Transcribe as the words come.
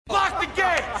the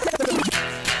game.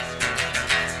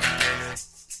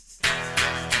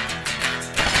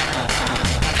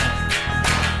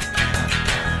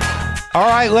 All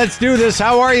right, let's do this.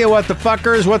 How are you, what the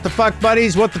fuckers, what the fuck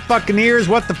buddies, what the fucking ears,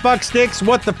 what the fuck sticks,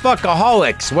 what the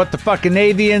fuckaholics, what the fucking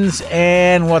avians,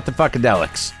 and what the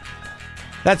fuckadelics.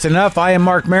 That's enough. I am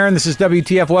Marc Maron. This is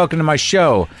WTF. Welcome to my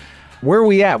show. Where are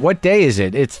we at? What day is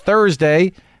it? It's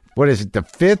Thursday. What is it? The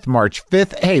 5th, March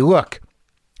 5th. Hey, look,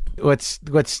 let's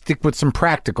stick with some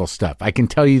practical stuff. I can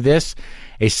tell you this.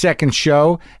 A second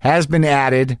show has been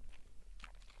added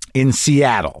in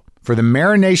Seattle. For the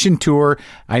Marination Tour,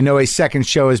 I know a second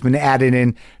show has been added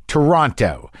in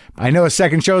Toronto. I know a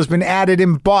second show has been added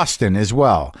in Boston as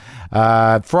well.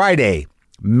 Friday,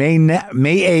 May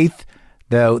 8th,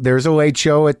 there's a late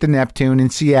show at the Neptune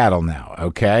in Seattle now,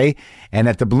 okay? And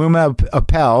at the Bloom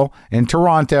Appel in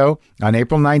Toronto on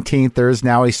April 19th, there is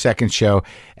now a second show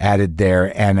added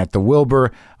there. And at the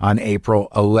Wilbur on April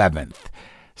 11th.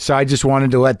 So I just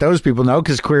wanted to let those people know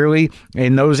because clearly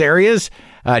in those areas,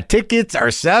 tickets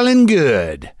are selling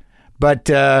good.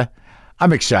 But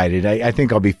I'm excited. I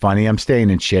think I'll be funny. I'm staying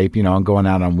in shape. You know, I'm going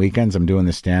out on weekends. I'm doing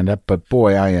the stand-up. But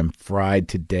boy, I am fried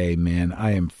today, man.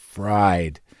 I am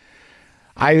fried.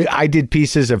 I did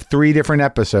pieces of 3 different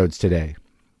episodes today.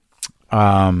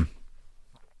 A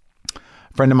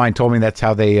friend of mine told me that's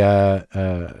how they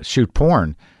shoot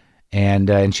porn.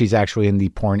 And she's actually in the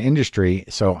porn industry,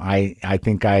 so I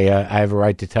think I have a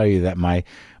right to tell you that my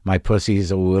pussy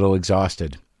is a little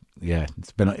exhausted. Yeah,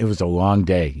 it was a long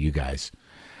day, you guys.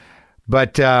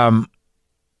 But I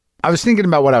was thinking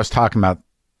about what I was talking about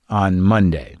on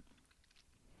Monday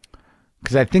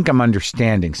because I think I'm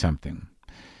understanding something.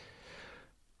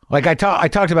 Like I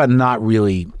talked about not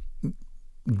really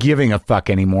giving a fuck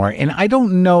anymore, and I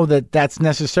don't know that that's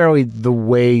necessarily the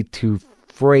way to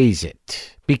phrase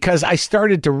it. Because I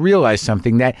started to realize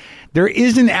something, that there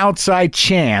is an outside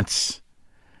chance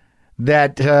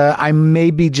that I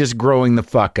may be just growing the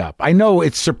fuck up. I know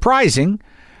it's surprising,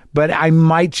 but I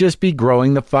might just be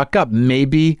growing the fuck up.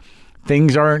 Maybe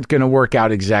things aren't going to work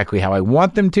out exactly how I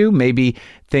want them to. Maybe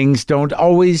things don't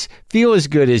always feel as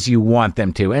good as you want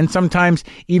them to. And sometimes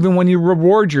even when you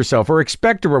reward yourself or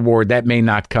expect a reward, that may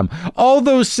not come. All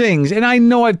those things, and I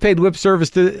know I've paid lip service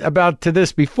to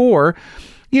this before.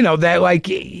 You know, that like,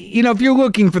 you know, if you're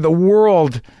looking for the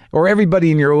world or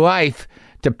everybody in your life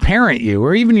to parent you,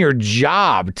 or even your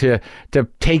job to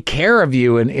take care of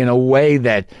you in a way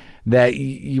that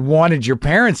you wanted your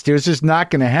parents to, it's just not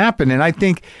going to happen. And I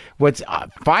think what's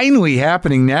finally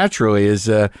happening naturally is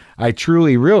I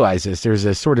truly realize this. There's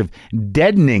a sort of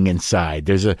deadening inside.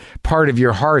 There's a part of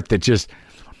your heart that just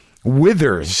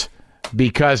withers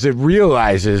because it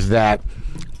realizes that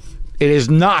it is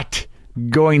not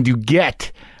going to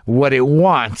get what it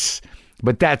wants,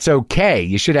 but that's okay.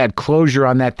 You should have had closure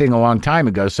on that thing a long time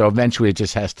ago, so eventually it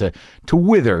just has to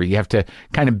wither. You have to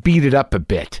kind of beat it up a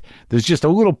bit. There's just a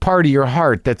little part of your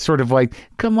heart that's sort of like,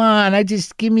 come on, I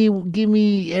just give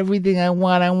me everything I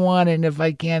want, and if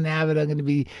I can't have it, I'm gonna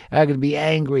be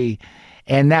angry.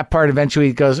 And that part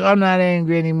eventually goes, I'm not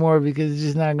angry anymore because it's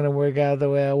just not going to work out the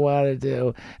way I want it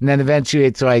to. And then eventually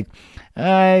it's like,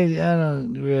 I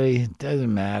don't really,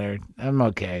 doesn't matter. I'm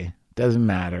okay. Doesn't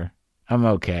matter. I'm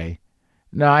okay.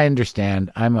 No, I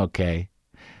understand. I'm okay.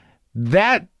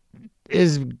 That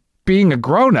is being a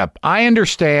grown-up. I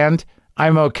understand.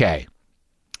 I'm okay.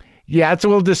 Yeah, it's a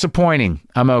little disappointing.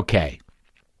 I'm okay.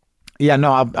 Yeah,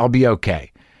 no, I'll be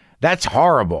okay. That's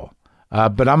horrible,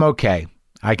 but I'm okay.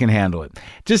 I can handle it.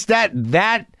 Just that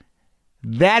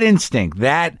instinct,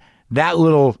 that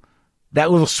little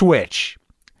switch.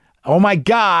 Oh my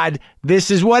God, this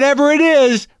is whatever it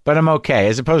is, but I'm okay.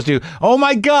 As opposed to, oh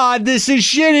my God, this is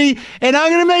shitty, and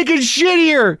I'm going to make it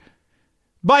shittier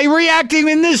by reacting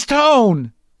in this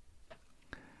tone.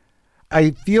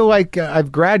 I feel like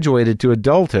I've graduated to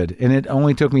adulthood, and it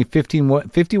only took me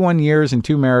 51 years and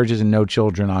 2 marriages and no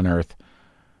children on earth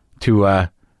to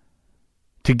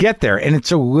get there. And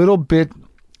it's a little painful.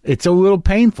 It's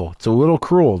a little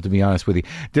cruel, to be honest with you.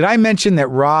 Did I mention that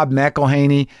Rob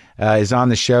McElhenney is on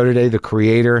the show today, the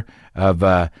creator of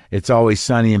It's Always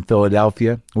Sunny in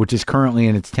Philadelphia, which is currently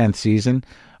in its 10th season.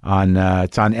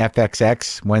 It's on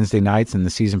FXX Wednesday nights, and the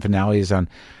season finale is on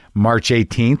March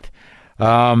 18th.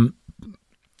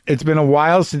 It's been a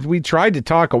while since we tried to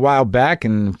talk a while back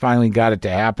and finally got it to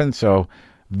happen. So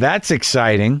that's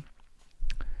exciting.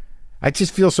 I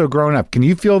just feel so grown up. Can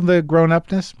you feel the grown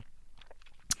upness?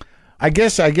 I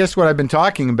guess what I've been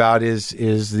talking about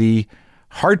is the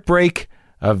heartbreak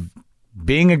of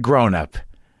being a grown up.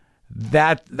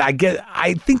 That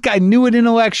I think I knew it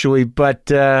intellectually,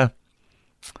 but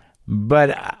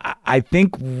But I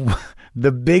think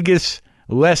the biggest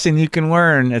lesson you can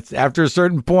learn after a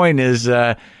certain point is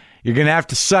you're going to have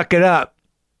to suck it up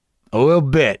a little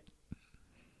bit.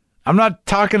 I'm not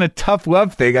talking a tough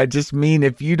love thing. I just mean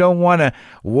if you don't want to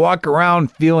walk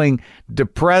around feeling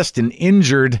depressed and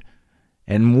injured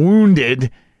and wounded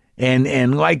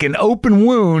and like an open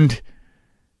wound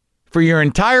for your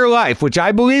entire life, which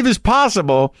I believe is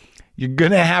possible, you're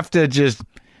going to have to just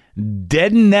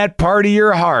deaden that part of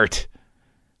your heart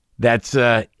that's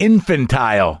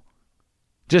infantile.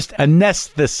 Just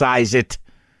anesthetize it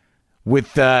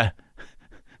with the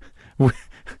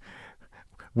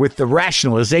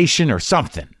rationalization or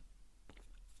something.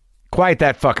 Quiet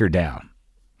that fucker down.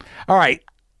 All right.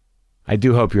 I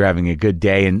do hope you're having a good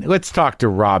day, and let's talk to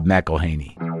Rob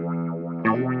McElhenney.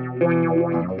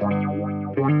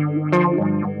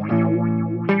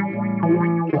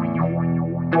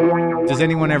 Does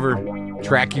anyone ever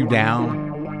track you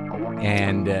down?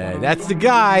 And that's the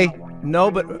guy.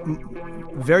 No, but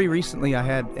very recently I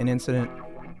had an incident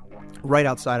right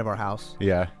outside of our house.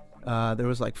 Yeah. There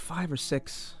was like five or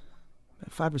six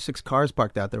cars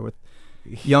parked out there with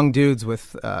young dudes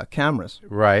with cameras.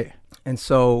 Right. And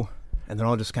they're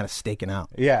all just kind of staking out.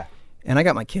 Yeah. And I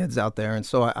got my kids out there, and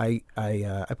so I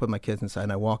put my kids inside,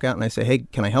 and I walk out, and I say, "Hey,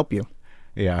 can I help you?"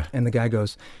 Yeah. And the guy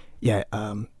goes, "Yeah,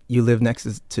 you live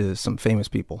next to some famous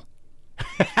people."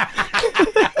 And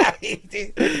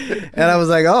I was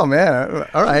like, "Oh man,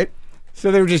 all right." So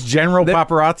they were just general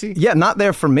paparazzi? Yeah, not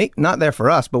there for me, not there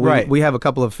for us, but Right. we have a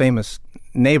couple of famous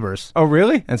neighbors. Oh,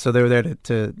 really? And so they were there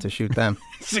to shoot them.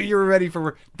 So you were ready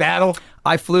for battle?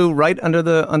 I flew right under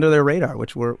their radar,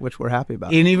 which we're happy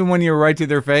about. And even when you were right to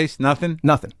their face, nothing?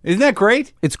 Nothing. Isn't that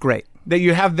great? It's great. That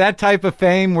you have that type of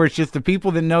fame where it's just the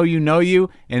people that know you,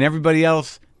 and everybody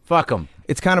else, fuck them.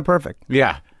 It's kind of perfect.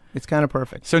 Yeah. It's kind of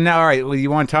perfect. So now, all right, well,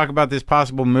 you want to talk about this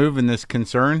possible move and this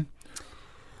concern?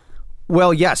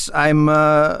 Well, yes, I'm.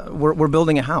 We're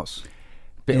building a house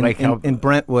in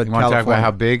Brentwood, You want to California. talk about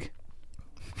how big?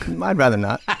 I'd rather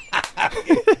not.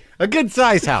 A good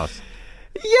size house.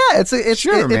 Yeah, it's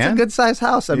a man. good sized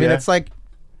house. I mean, Yeah. it's like,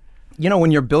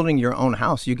 when you're building your own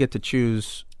house, you get to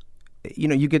choose.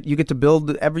 You get to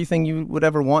build everything you would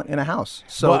ever want in a house.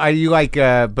 So Well, are you like?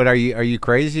 But are you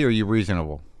crazy or are you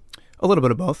reasonable? a little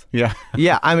bit of both. Yeah.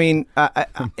 Yeah, I mean,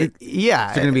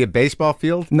 yeah. Is it going to be a baseball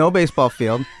field? No baseball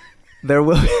field. There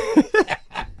will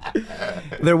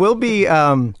be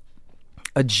a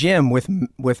gym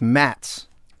with mats.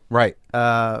 Right.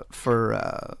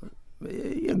 For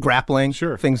grappling,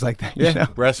 Sure. things like that. Yeah.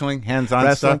 Wrestling, hands-on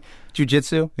Wrestling, stuff.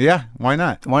 jiu-jitsu. Yeah. Why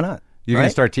not? Why not? You're going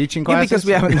to start teaching Yeah, classes? because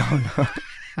we haven't. No.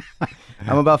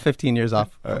 I'm about 15 years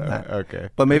off from that. Okay.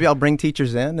 But maybe I'll bring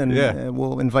teachers in, and Yeah.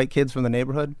 we'll invite kids from the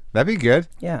neighborhood. That'd be good.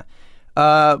 Yeah.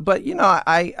 But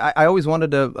I always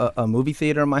wanted a movie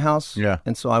theater in my house. Yeah.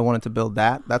 And so I wanted to build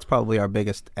that. That's probably our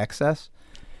biggest excess.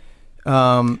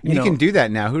 You can do that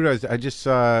now. Who does? I just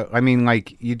saw. I mean,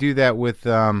 like you do that with.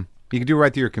 You can do it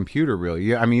right through your computer, really.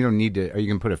 You don't need to. Are you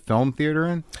going to put a film theater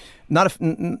in? Not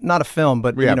a film,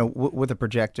 but Yeah. with a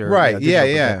projector. Right. digital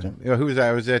Yeah. projector. Who was I?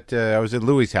 I was at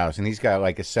Louis' house, and he's got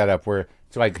like a setup where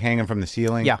it's like hanging from the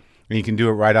ceiling. Yeah. And you can do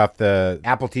it right off the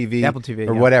Apple TV,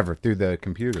 or yeah. whatever through the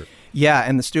computer. Yeah,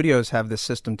 and the studios have this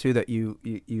system too that you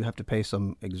have to pay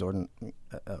some exorbitant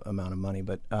amount of money,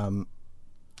 but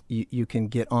you can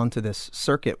get onto this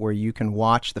circuit where you can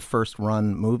watch the first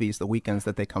run movies the weekends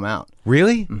that they come out.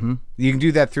 Really? Mm-hmm. You can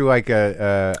do that through like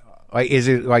is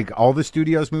it like all the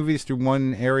studios movies through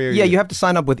one area? Yeah, you have to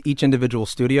sign up with each individual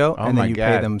studio, Oh and my then you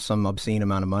God. pay them some obscene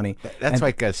amount of money. That's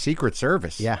like a secret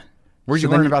service. Yeah. Where'd you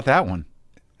So then learn about that one?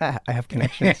 I have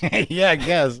connections. Yeah, I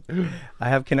guess. I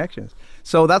have connections.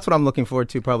 So that's what I'm looking forward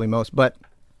to probably most. But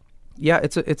yeah,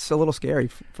 it's a little scary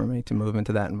for me to move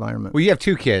into that environment. Well, you have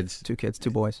two kids. 2 kids,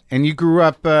 2 boys. And you grew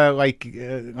up like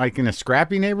in a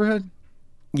scrappy neighborhood?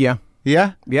 Yeah.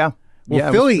 Yeah? Yeah. Well,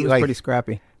 yeah, Philly, it was like- pretty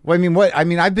scrappy. Well, I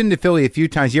mean, I've been to Philly a few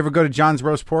times. You ever go to John's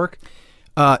Roast Pork?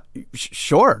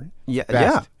 Sure. Yeah.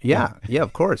 Best. Yeah.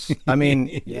 Of course. I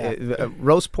mean,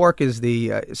 roast pork is the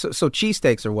so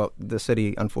cheesesteaks are what the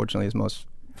city unfortunately is most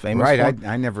famous Right.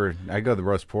 for. I go to the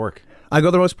roast pork. I go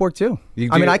the roast pork too. You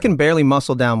I mean, do? I can barely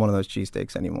muscle down one of those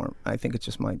cheesesteaks anymore. I think it's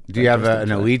just my. Do you have digestive an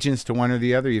tract. allegiance to one or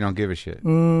the other? You don't give a shit.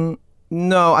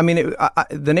 No, I mean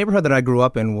the neighborhood that I grew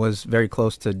up in was very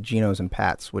close to Gino's and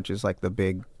Pat's, which is like the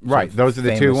big. sort Right. of Those are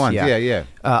the two famous- ones. Yeah.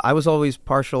 I was always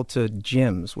partial to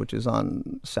Jim's, which is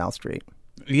on South Street.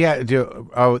 Yeah. Though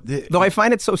I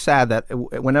find it so sad that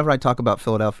whenever I talk about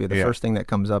Philadelphia, the Yeah. first thing that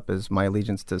comes up is my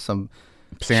allegiance to some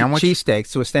Sandwich?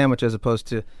 cheesesteaks, to a sandwich, as opposed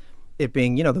to it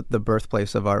being, the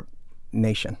birthplace of our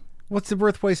nation. What's the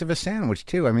birthplace of a sandwich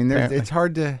too? I mean, Apparently. it's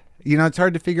hard to it's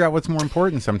hard to figure out what's more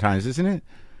important sometimes, isn't it?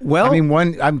 Well, I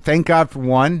mean, thank God for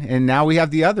one, and now we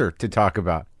have the other to talk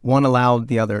about. one allowed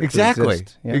the other Exactly.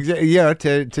 to exist. Yeah.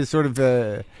 To sort of.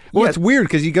 Well, it's weird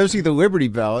because you go see the Liberty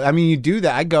Bell. I mean, you do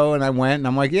that. I go and I went and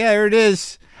I'm like, yeah, there it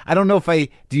is. I don't know if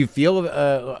do you feel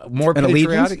more An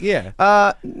patriotic? allegiance?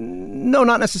 Yeah. No,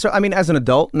 not necessarily. I mean, as an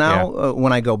adult now,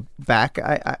 when I go back,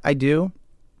 I do.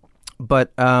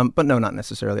 But no, not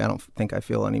necessarily. I don't think I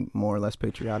feel any more or less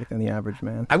patriotic than the average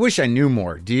man. I wish I knew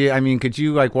more. Do you? I mean, could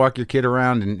you like walk your kid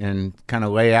around and kind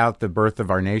of lay out the birth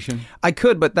of our nation? I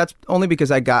could, but that's only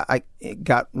because I got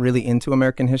really into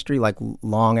American history like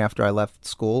long after I left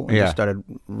school and just started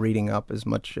reading up as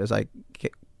much as I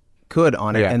could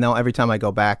on it. And now every time I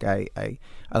go back, I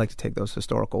like to take those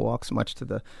historical walks, much to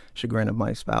the chagrin of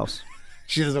my spouse.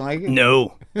 She doesn't like it?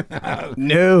 No.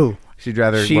 No. She'd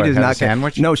rather She does have not a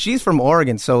sandwich? No, she's from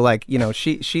Oregon, so like,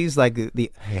 she's like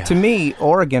the to me,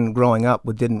 Oregon growing up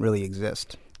didn't really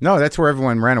exist. No, that's where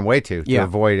everyone ran away to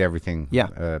avoid everything. Yeah.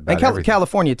 About and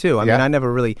California too. I mean, I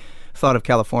never really thought of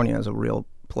California as a real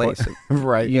place.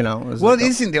 Right. Well, it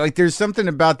isn't. Like, there's something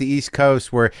about the East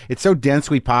Coast where it's so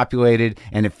densely populated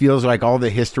and it feels like all the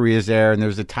history is there and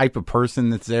there's a type of person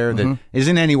that's there that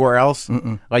isn't anywhere else.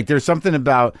 Like, there's something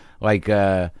about, like,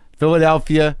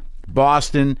 Philadelphia,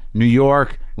 Boston, New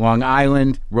York, Long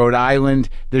Island, Rhode Island.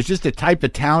 There's just a type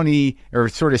of towny or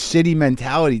sort of city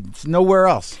mentality. It's nowhere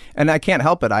else. And I can't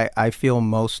help it. I feel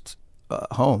most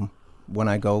home when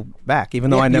I go back, even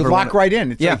though I never you lock right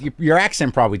in. It's like your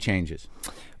accent probably changes.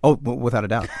 Oh, without a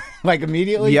doubt. Like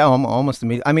immediately? Yeah, almost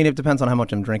immediately. I mean, it depends on how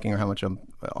much I'm drinking or how much I'm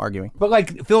arguing. But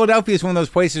like Philadelphia is one of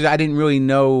those places I didn't really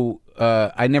know.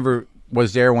 I never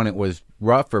was there when it was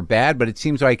rough or bad, but it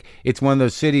seems like it's one of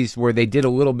those cities where they did a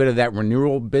little bit of that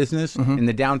renewal business in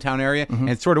the downtown area, and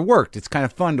it sort of worked. It's kind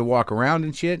of fun to walk around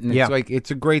and shit, and it's like it's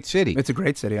a great city. It's a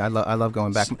great city. I love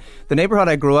going back. The neighborhood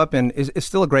I grew up in is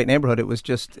still a great neighborhood. It was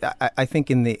just I think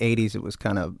in the 80s it was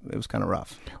kind of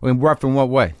rough. I mean, rough in what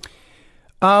way?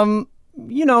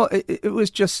 It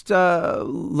was just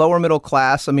lower middle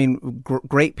class. I mean,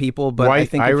 great people, but White, I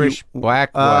think Irish, black,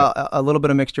 a little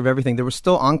bit of mixture of everything. There were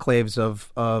still enclaves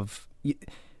of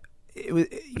it was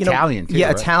Italian, too,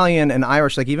 right? Italian and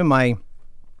Irish. Like even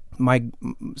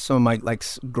some of my like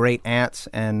great aunts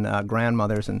and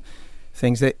grandmothers and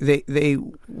things. They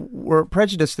were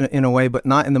prejudiced in a way, but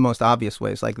not in the most obvious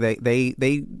ways. Like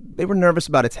they were nervous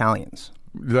about Italians.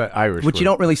 The Irish, which you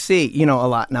don't really see, a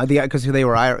lot now, because they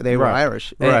were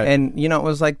Irish, right. and it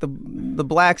was like the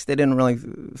blacks they didn't really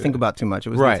think about too much. It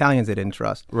was the Italians they didn't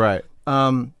trust, right?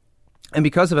 And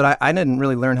because of it, I didn't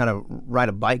really learn how to ride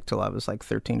a bike till I was like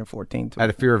 13 or 14. Out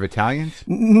of fear of Italians?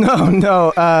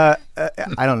 No. I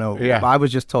don't know. Yeah. I was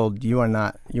just told you were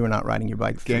not riding your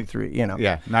bike through.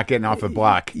 Yeah, not getting off a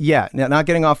block. Yeah, not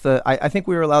getting off the. I think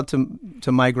we were allowed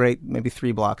to migrate maybe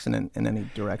 3 blocks in any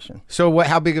direction. So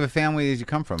how big of a family did you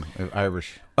come from?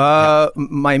 Irish?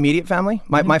 My immediate family.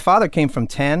 My father came from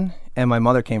 10, and my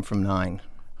mother came from 9.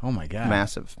 Oh my God!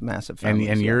 Massive family.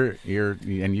 And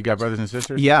you got brothers and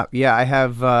sisters? Yeah. I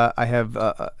have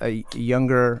a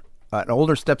younger, an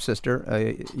older stepsister,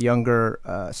 a younger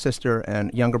sister,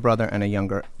 and younger brother, and a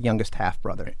youngest half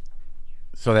brother.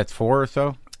 So that's 4 or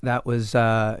so. That was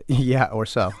or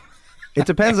so. It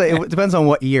depends. It depends on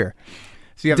what year.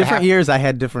 So you have different years. I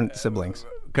had different siblings.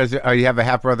 Because you have a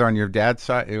half brother on your dad's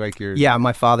side, like your. Yeah,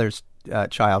 my father's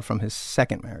child from his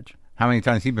second marriage. How many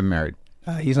times has he been married?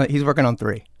 He's working on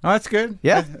 3. Oh, that's good.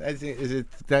 Yeah.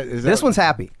 Is this one's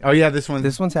happy. Oh yeah, this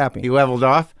one's happy. He leveled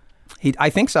off. I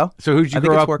think so. So who'd you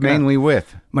grow up mainly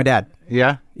with? My dad.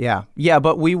 Yeah. Yeah.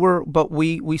 But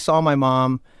we saw my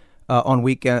mom on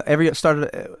weekend every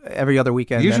other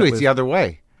weekend. Usually it's the other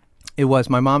way. It was.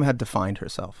 My mom had to find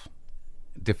herself.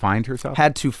 Defined herself?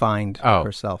 Had to find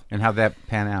herself. And how'd that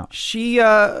pan out? She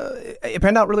it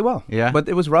panned out really well. Yeah. But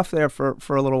it was rough there for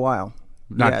a little while.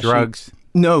 Not drugs.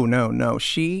 No.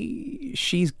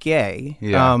 She's gay.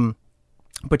 Yeah.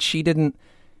 But she didn't.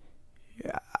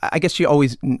 I guess she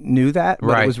always knew that,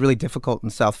 but it was really difficult in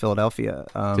South Philadelphia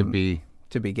to be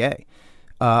gay.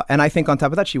 And I think on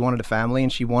top of that, she wanted a family,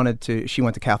 and she went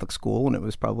to Catholic school, and it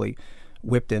was probably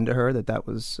whipped into her that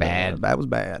was bad. That was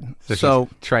bad. So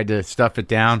she tried to stuff it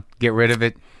down, get rid of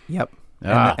it. Yep.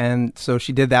 And so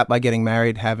she did that by getting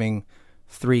married, having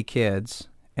 3 kids.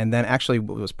 And then actually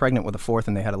was pregnant with a 4th,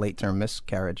 and they had a late-term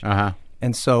miscarriage. Uh-huh.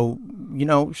 And so,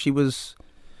 she was,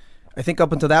 I think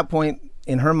up until that point,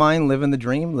 in her mind, living the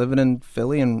dream, living in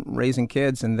Philly and raising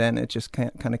kids, and then it just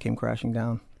kind of came crashing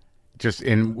down. Just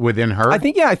within her? I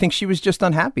think she was just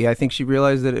unhappy. I think she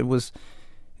realized that it was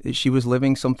she was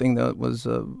living something that was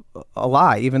a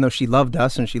lie. Even though she loved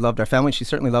us and she loved our family, she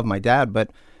certainly loved my dad, but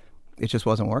it just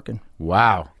wasn't working.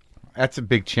 Wow. That's a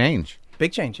big change.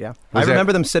 Big change, yeah. I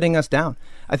remember them sitting us down.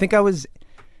 I think I was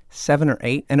 7 or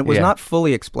 8, and it was not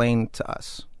fully explained to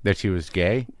us. That she was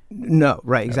gay? No,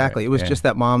 right, exactly. It was just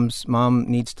that mom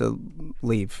needs to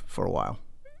leave for a while.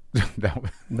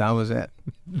 That was it.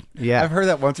 Yeah. I've heard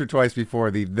that once or twice before,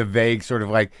 the vague sort of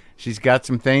like, she's got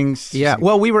some things. Yeah.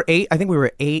 Well, we were 8. I think we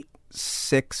were 8,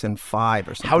 6, and 5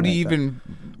 or something. How do you even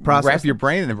wrap your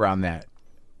brain around that?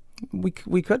 We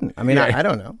couldn't. I mean, I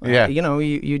don't know. Yeah.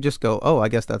 You just go, oh, I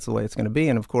guess that's the way it's going to be.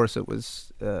 And of course, it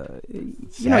was.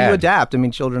 You adapt. I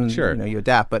mean, children. Sure. You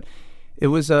adapt. But it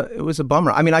was a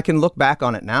bummer. I mean, I can look back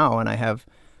on it now, and I have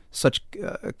such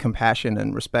compassion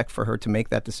and respect for her to make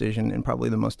that decision in probably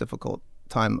the most difficult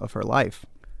time of her life.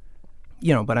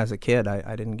 But as a kid,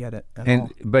 I didn't get it at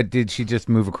all. But did she just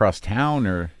move across town,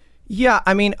 or? Yeah,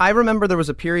 I mean, I remember there was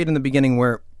a period in the beginning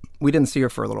where we didn't see her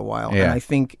for a little while. Yeah. And I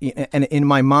think, and in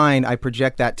my mind, I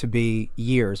project that to be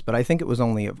years, but I think it was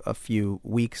only a few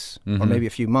weeks or maybe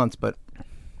a few months. But,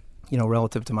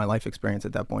 relative to my life experience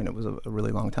at that point, it was a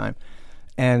really long time.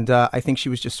 And I think she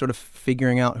was just sort of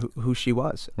figuring out who she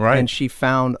was. Right. And she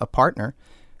found a partner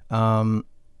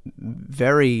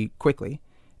very quickly.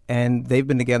 And they've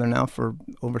been together now for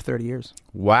over 30 years.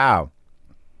 Wow.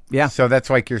 Yeah. So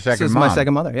that's like your second This is mom. my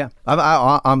second mother, yeah.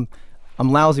 I'm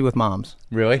lousy with moms.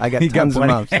 Really? I got tons of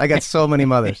moms. I got so many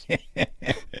mothers.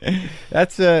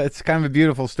 It's kind of a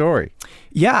beautiful story.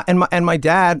 Yeah, and my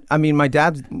dad. I mean, my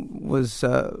dad was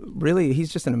really.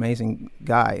 He's just an amazing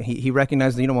guy. He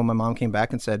recognized, when my mom came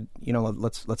back and said,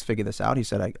 let's figure this out. He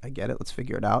said, I get it. Let's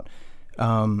figure it out.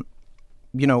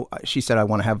 She said, I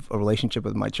want to have a relationship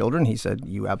with my children. He said,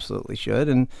 you absolutely should,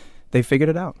 and they figured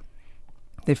it out.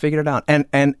 They figured it out.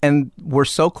 And we're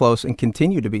so close and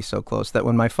continue to be so close that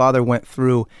when my father went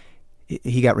through,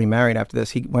 he got remarried after this,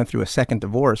 he went through a second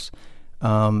divorce.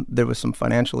 There was some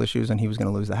financial issues and he was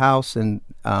going to lose the house. And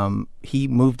he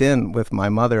moved in with my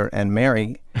mother and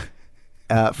Mary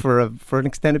for an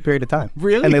extended period of time.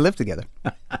 Really? And they lived together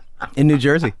in New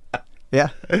Jersey. Yeah.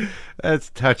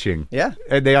 That's touching. Yeah.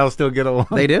 And they all still get along?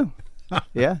 They do.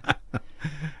 Yeah.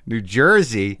 New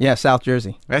Jersey? Yeah, South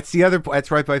Jersey.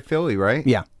 That's right by Philly, right?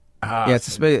 Yeah. Yeah,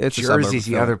 it's a Jersey's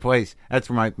the other place. That's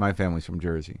where my family's from,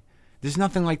 Jersey. There's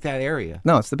nothing like that area.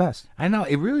 No, it's the best. I know,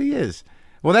 it really is.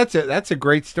 Well, that's a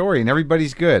great story, and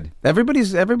everybody's good.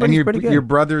 Everybody's pretty good. Your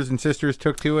brothers and sisters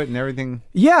took to it and everything.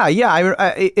 Yeah.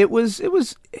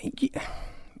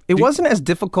 It wasn't as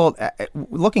difficult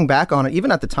looking back on it,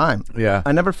 even at the time. Yeah.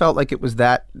 I never felt like it was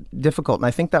that difficult, and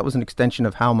I think that was an extension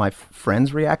of how my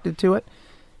friends reacted to it.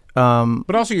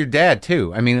 But also your dad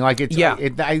too. I mean, like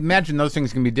I imagine those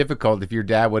things can be difficult if your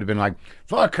dad would have been like,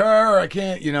 "Fuck her, I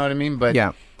can't," you know what I mean? But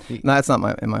yeah, no, that's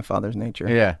not in my father's nature.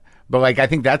 Yeah, but like I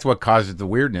think that's what causes the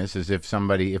weirdness is if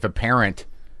a parent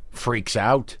freaks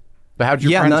out. But how'd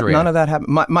your friends react? None of that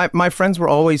happened. My friends were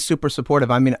always super supportive.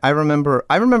 I mean, I remember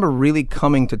really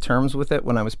coming to terms with it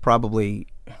when I was probably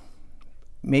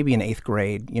maybe in 8th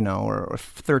grade, or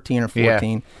 13 or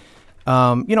 14. Yeah.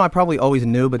 I probably always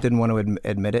knew but didn't want to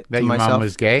admit it to myself. Your mom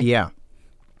was gay? Yeah.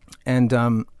 And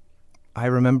I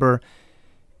remember,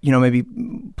 maybe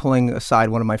pulling aside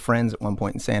one of my friends at one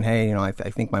point and saying, hey, I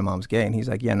think my mom's gay. And he's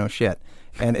like, yeah, no shit.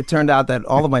 And it turned out that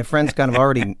all of my friends kind of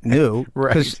already knew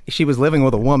because she was living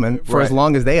with a woman for as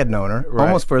long as they had known her,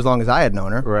 almost for as long as I had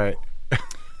known her. Right.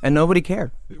 And nobody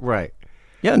cared. Right.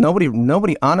 Yeah,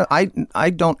 nobody I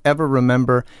don't ever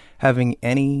remember having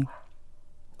any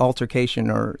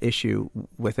altercation or issue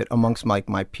with it amongst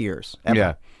my peers. Ever.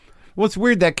 Yeah. Well, it's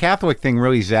weird that Catholic thing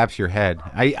really zaps your head.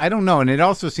 I don't know. And it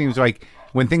also seems like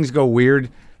when things go weird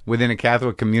within a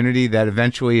Catholic community that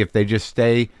eventually if they just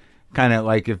stay kind of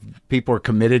like if people are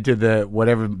committed to the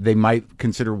whatever they might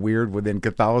consider weird within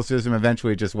Catholicism,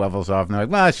 eventually it just levels off and they're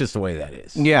like, well, it's just the way that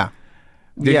is. Yeah.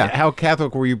 How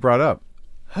Catholic were you brought up?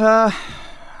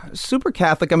 Super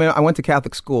Catholic. I mean, I went to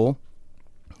Catholic school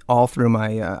all through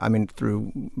my,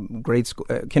 through grade school,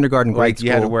 kindergarten, grade school.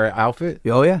 You had to wear an outfit?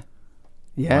 Oh, yeah.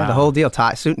 Yeah, wow. The whole deal,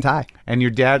 suit and tie. And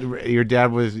your dad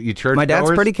was you church. My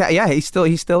dad's pretty. Yeah, he still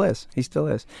is. He still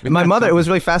is. And my mother. It was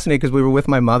really fascinating because we were with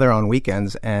my mother on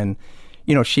weekends, and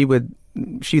she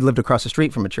lived across the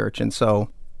street from a church, and so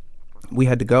we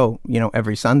had to go,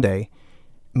 every Sunday.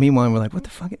 Meanwhile, we're like, what the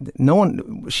fuck? No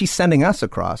one. She's sending us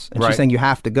across, and she's saying you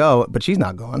have to go, but she's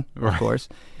not going, of course.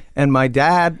 And my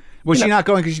dad. Was she not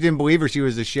going because she didn't believe, or she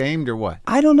was ashamed, or what?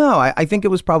 I don't know. I think it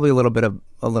was probably a little bit of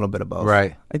both.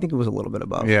 Right. I think it was a little bit of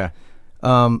both. Yeah.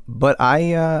 But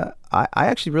I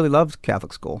actually really loved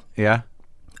Catholic school. Yeah.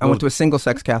 I went to a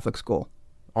single-sex Catholic school.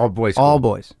 All boys school. All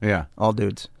boys. Yeah. All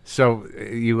dudes. So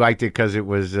you liked it because it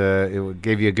was it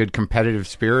gave you a good competitive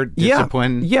spirit,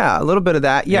 discipline? Yeah, a little bit of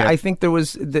that. Yeah, Yeah. I think there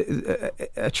was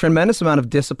a tremendous amount of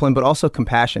discipline, but also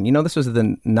compassion. You know, this was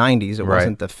the 90s. It Right.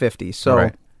 wasn't the 50s. So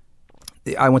Right.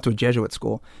 I went to a Jesuit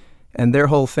school, and their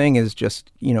whole thing is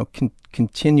just,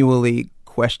 continually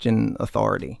question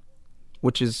authority,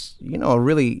 which is, a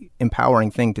really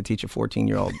empowering thing to teach a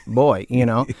 14-year-old boy,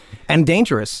 and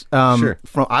dangerous. Sure.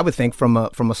 I would think from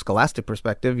a scholastic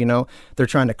perspective, they're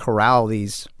trying to corral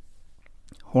these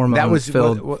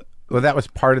hormone-filled. Well, that was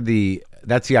part of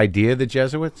that's the idea of the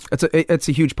Jesuits? It's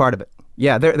a huge part of it.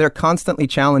 Yeah, they're constantly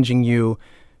challenging you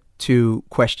to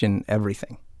question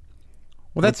everything.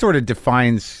 Well, that sort of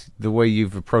defines the way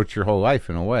you've approached your whole life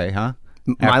in a way, huh?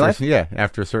 My life? Yeah,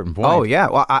 after a certain point. Oh yeah.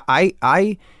 Well,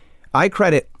 I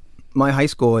credit my high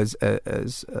school as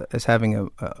having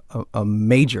a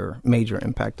major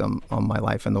impact on my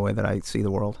life and the way that I see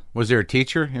the world. Was there a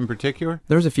teacher in particular?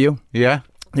 There was a few. Yeah.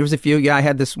 There was a few. Yeah, I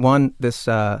had this nun.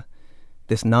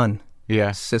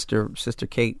 Yeah. Sister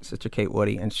Kate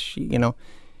Woody, and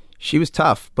she was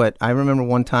tough. But I remember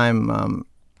one time,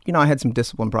 I had some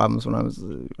discipline problems when I was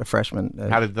a freshman.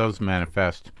 How did those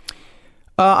manifest?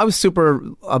 I was super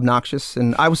obnoxious,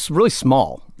 and I was really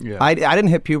small. Yeah. I didn't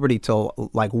hit puberty till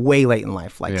like way late in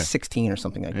life, like 16 or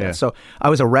something like that. So I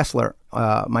was a wrestler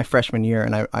my freshman year,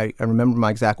 and I remember my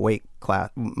exact weight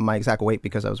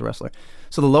because I was a wrestler.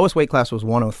 So the lowest weight class was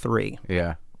 103.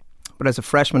 Yeah. But as a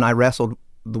freshman, I wrestled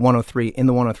the 103 in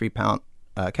the 103 pound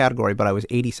category, but I was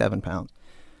 87 pounds.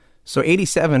 So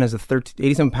 87 pounds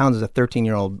as a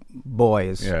 13-year-old boy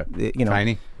is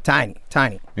tiny.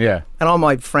 Yeah. And all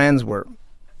my friends were,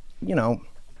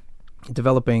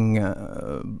 developing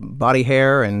body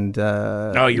hair and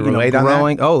you were late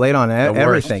growing. on that? Late on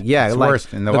everything. Worst. Yeah, it's like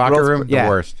worst in the locker room. The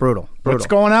worst. Brutal. What's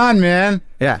going on, man?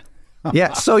 Yeah.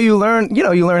 Yeah, so you learn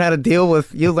how to deal with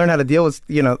things in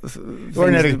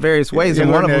various ways, You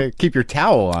and one learn of to them, keep your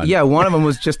towel on. yeah, one of them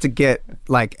was just to get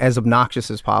like as obnoxious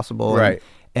as possible, Right.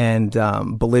 and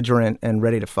belligerent and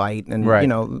ready to fight, and Right.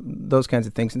 those kinds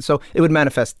of things, and so it would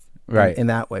manifest Right. in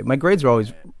that way. My grades were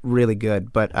always really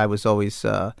good, but I was always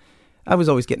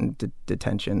getting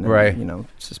detention, and, Right.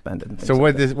 suspended. And things So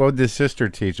like what did this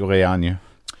sister lay on you?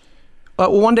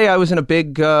 Well, one day I was in a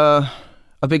big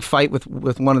fight with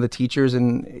one of the teachers,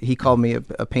 and he called me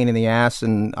a pain in the ass,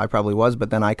 and I probably was, but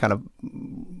then I kind of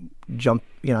jumped,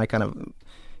 I kind of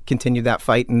continued that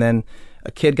fight, and then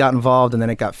a kid got involved, and then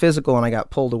it got physical, and I got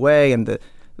pulled away, and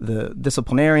the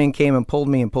disciplinarian came and pulled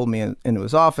me into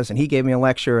his office, and he gave me a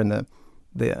lecture, and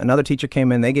another teacher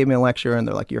came in, they gave me a lecture, and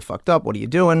they're like, "You're fucked up. What are you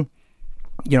doing?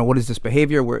 What is this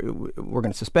behavior? We're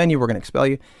going to suspend you. We're going to expel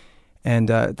you." And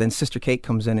then Sister Kate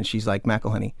comes in, and she's like,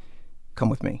 "McElhenney, come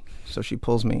with me." So she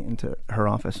pulls me into her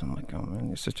office. I'm like, "Oh man,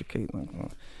 your Sister Kate." Like, oh.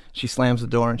 She slams the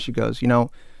door and she goes,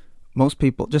 most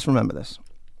people, just remember this,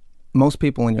 most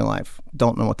people in your life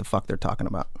don't know what the fuck they're talking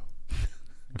about.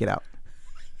 Get out.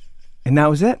 And that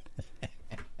was it.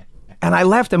 And I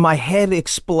left and my head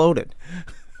exploded.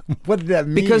 What did that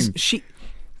mean? Because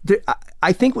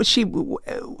I think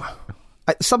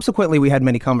subsequently we had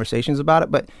many conversations about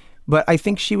it, but I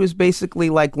think she was basically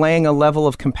like laying a level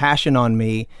of compassion on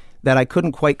me that I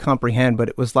couldn't quite comprehend. But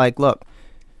it was like, look,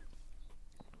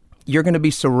 you're going to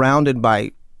be surrounded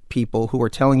by people who are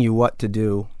telling you what to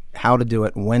do, how to do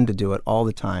it, when to do it all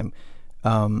the time.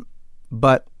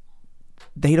 But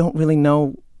they don't really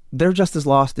know. They're just as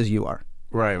lost as you are.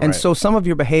 Right. And so some of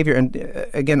your behavior, and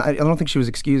again, I don't think she was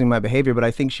excusing my behavior, but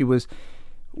I think she was,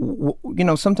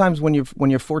 sometimes when you're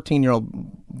 14-year-old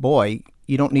boy,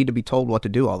 you don't need to be told what to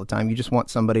do all the time. You just want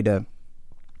somebody to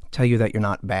tell you that you're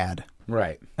not bad.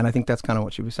 Right. And I think that's kind of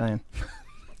what she was saying.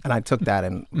 And I took that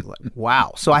and was like,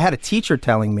 wow. So I had a teacher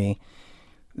telling me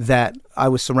that I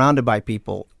was surrounded by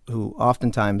people who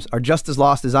oftentimes are just as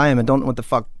lost as I am and don't know what the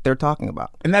fuck they're talking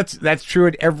about. And that's true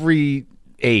at every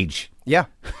age. Yeah.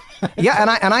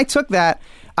 Yeah, and I took that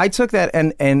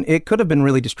and it could have been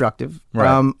really destructive.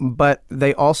 Right. But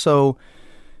they also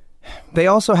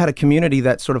had a community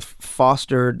that sort of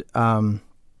fostered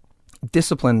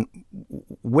discipline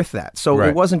with that. So Right.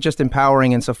 It wasn't just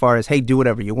empowering insofar as, hey, do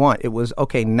whatever you want. It was,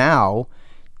 okay, now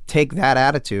take that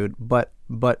attitude, but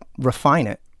refine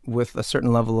it with a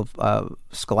certain level of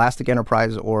scholastic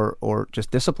enterprise or just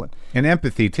discipline. And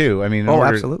empathy, too. I mean,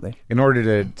 absolutely. In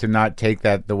order to not take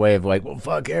that the way of like, well,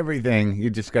 fuck everything, you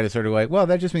just got to sort of like, well,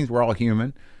 that just means we're all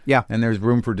human. Yeah. And there's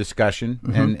room for discussion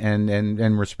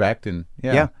and respect. And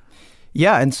Yeah.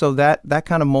 Yeah, and so that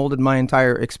kind of molded my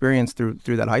entire experience through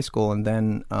that high school, and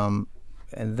then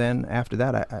after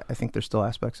that, I think there's still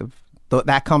aspects of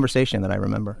that conversation that I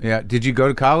remember. Yeah. Did you go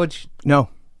to college? No.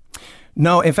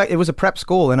 No, in fact, it was a prep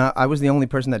school, and I was the only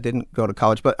person that didn't go to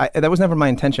college. But that was never my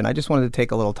intention. I just wanted to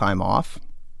take a little time off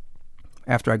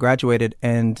after I graduated,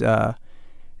 and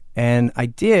I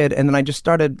did. And then I just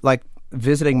started like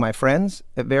visiting my friends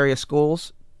at various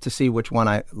schools to see which one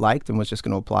I liked and was just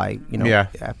going to apply.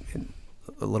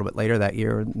 A little bit later that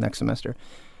year or next semester.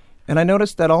 And I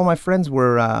noticed that all my friends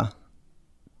were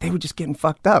they were just getting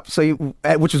fucked up. So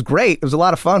which was great. It was a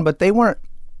lot of fun, but they weren't.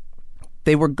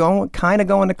 They were going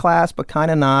to class, but kind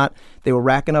of not. They were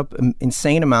racking up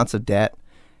insane amounts of debt.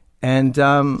 And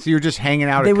so you're just hanging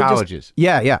out at colleges.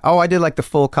 Yeah. Oh, I did like the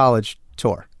full college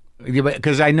tour.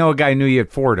 Because I know a guy who knew you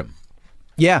at Fordham.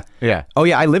 Yeah. Yeah. Oh,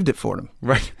 yeah. I lived at Fordham.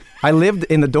 Right. I lived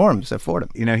in the dorms at Fordham.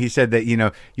 He said that,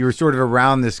 you were sort of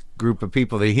around this group of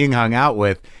people that he hung out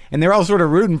with, and they're all sort of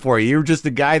rooting for you. You were just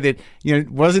the guy that,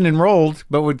 wasn't enrolled,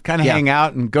 but would kind of hang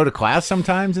out and go to class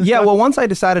sometimes and stuff. Well, once I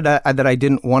decided that I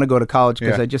didn't want to go to college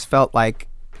because I just felt like,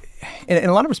 in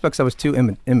a lot of respects, I was too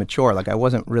immature. Like, I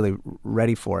wasn't really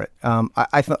ready for it.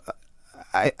 I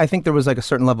think there was like a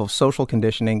certain level of social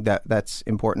conditioning that's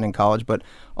important in college, but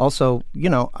also,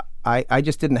 I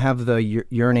just didn't have the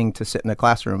yearning to sit in a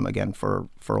classroom again for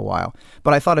a while.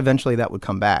 But I thought eventually that would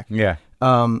come back. Yeah.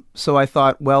 So I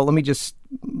thought, well, let me just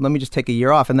take a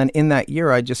year off. And then in that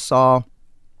year, I just saw,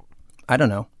 I don't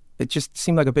know, it just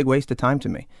seemed like a big waste of time to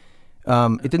me.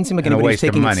 It didn't seem like anybody was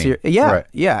taking it serious. Yeah, right.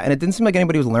 Yeah. And it didn't seem like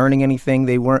anybody was learning anything.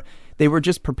 They were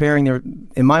just preparing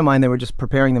in my mind, they were just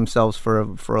preparing themselves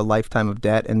for a lifetime of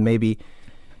debt and maybe,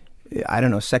 I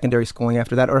don't know, secondary schooling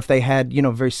after that, or if they had,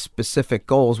 very specific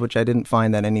goals, which I didn't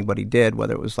find that anybody did,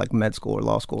 whether it was like med school or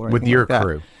law school or anything with your like that.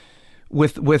 Crew.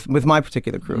 With my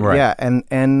particular crew. Right. Yeah.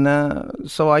 And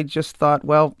so I just thought,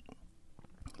 well,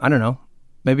 I don't know,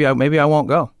 maybe I won't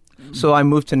go. So I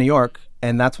moved to New York,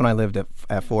 and that's when I lived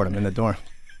at Fordham in the dorm.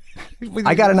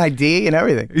 I got an ID and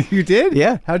everything. You did?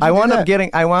 Yeah. How'd you do that?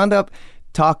 I wound up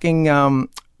talking,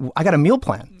 I got a meal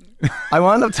plan. I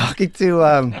wound up talking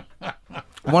to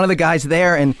one of the guys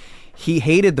there, and he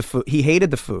hated the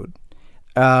food.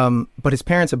 But his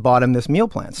parents had bought him this meal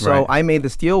plan. So Right. I made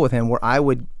this deal with him where I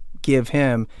would give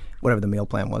him whatever the meal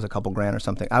plan was, a couple grand or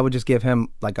something. I would just give him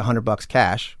like $100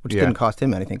 cash, which didn't cost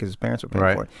him anything because his parents were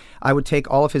paying for it. I would take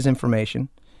all of his information.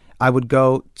 I would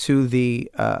go to the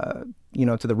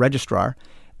to the registrar,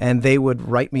 and they would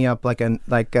write me up like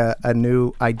a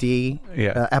new ID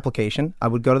application. I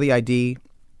would go to the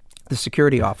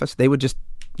security office. They would just,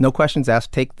 no questions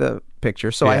asked, take the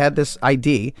picture. So I had this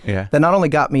ID that not only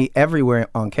got me everywhere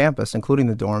on campus, including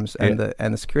the dorms and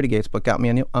the security gates, but got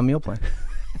me a meal plan.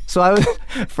 So I was,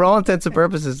 for all intents and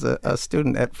purposes, a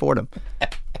student at Fordham,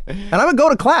 and I would go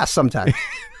to class sometimes.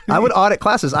 I would audit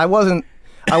classes. I was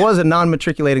a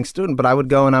non-matriculating student, but I would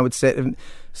go and I would sit in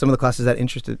some of the classes that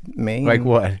interested me. Like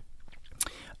what?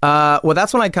 Well,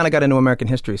 that's when I kind of got into American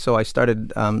history. So I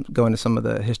started going to some of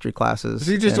the history classes.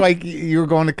 So you were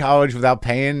going to college without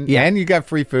paying, and you got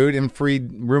free food and free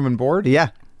room and board?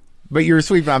 Yeah. But you were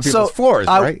sleeping on people's floors,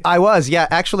 right? I was, yeah.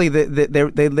 Actually,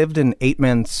 they lived in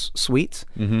 8-men's suites.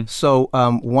 Mm-hmm. So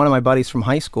one of my buddies from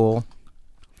high school,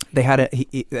 he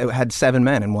had 7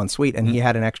 men in one suite, and he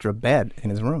had an extra bed in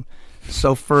his room.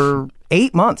 So for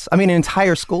 8 months, an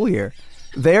entire school year,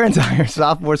 their entire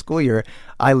sophomore school year,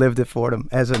 I lived at Fordham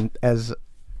as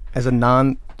a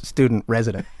non-student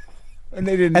resident. And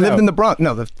they didn't know. I lived in the Bronx.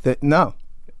 No, no.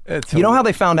 You know how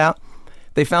they found out?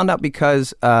 They found out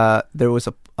because there was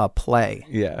a play.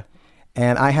 Yeah.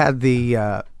 And I had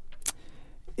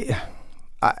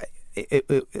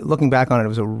looking back on it, it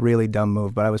was a really dumb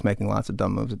move, but I was making lots of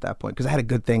dumb moves at that point because I had a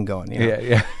good thing going.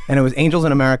 Yeah. And it was Angels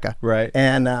in America. Right.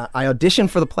 And I auditioned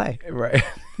for the play. Right.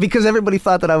 Because everybody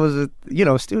thought that I was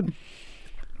a student.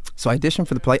 So I auditioned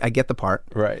for the play. I get the part.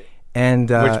 Right. And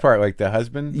which part? Like the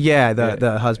husband? Yeah,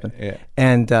 the husband. Yeah.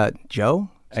 And Joe.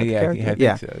 I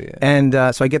think so. Yeah. And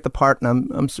so I get the part,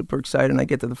 and I'm super excited. And I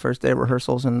get to the first day of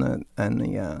rehearsals, and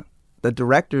the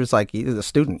director's like, he's a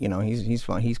student, he's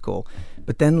fun, he's cool.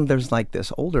 But then there's like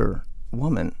this older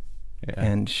woman,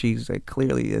 and she's like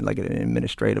clearly in like an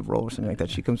administrative role or something like that.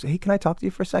 She comes, hey, can I talk to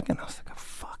you for a second? I was like, oh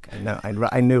fuck,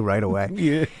 I knew right away.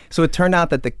 Yeah. So it turned out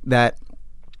that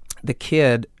the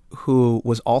kid who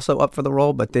was also up for the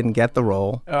role but didn't get the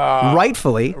role,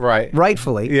 rightfully,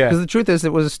 yeah, because the truth is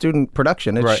it was a student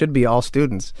production. It should be all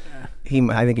students.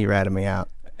 I think he ratted me out,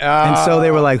 and so they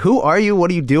were like, "Who are you?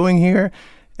 What are you doing here?"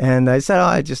 And I said,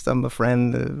 I'm a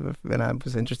friend, and I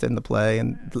was interested in the play,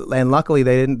 and luckily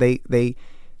they didn't. They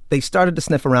started to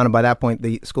sniff around, and by that point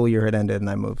the school year had ended, and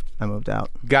I moved out.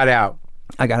 Got out.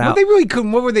 I got out. Well, they really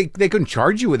couldn't. What were they? They couldn't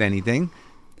charge you with anything.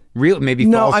 Real, maybe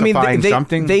No, I mean falsifying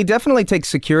something. they definitely take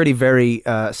security very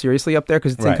seriously up there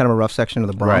because it's in kind of a rough section of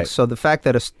the Bronx. Right. So the fact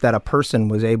that a person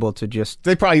was able to just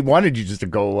They probably wanted you just to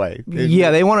go away.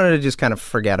 they wanted to just kind of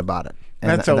forget about it. And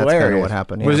That's hilarious. That's kind of what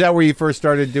happened. Was that where you first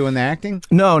started doing the acting?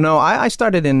 No. I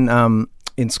started in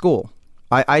school.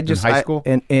 I just in high school.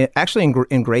 Actually,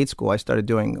 in grade school, I started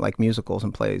doing like musicals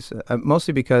and plays,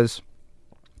 mostly because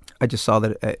I just saw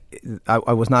that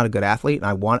I was not a good athlete, and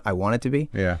I wanted to be.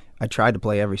 Yeah. I tried to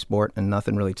play every sport, and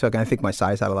nothing really took. And I think my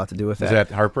size had a lot to do with that. Was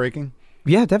that heartbreaking?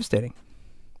 Yeah, devastating.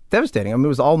 I mean, it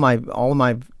was all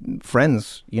my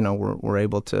friends, were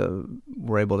able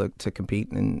to compete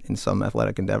in some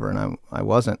athletic endeavor, and I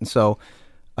wasn't. And so,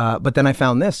 but then I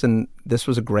found this, and this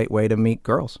was a great way to meet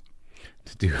girls.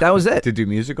 That was it. To do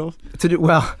musicals?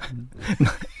 Well,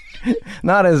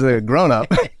 not as a grown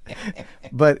up,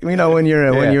 but when you're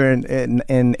in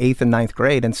 8th and 9th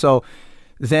grade, and so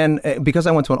then because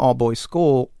I went to an all boys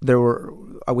school,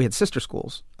 we had sister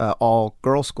schools, all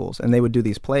girls schools, and they would do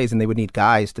these plays, and they would need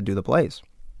guys to do the plays.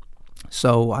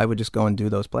 So I would just go and do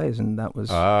those plays, and that was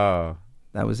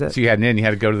it. So you had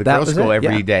to go to the girls' school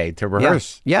every day to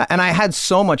rehearse. Yeah, and I had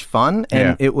so much fun,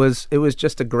 and it was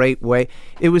just a great way.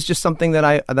 It was just something that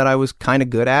I was kind of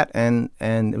good at, and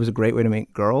it was a great way to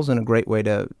meet girls, and a great way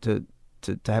to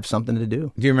have something to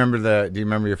do. Do you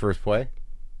remember your first play?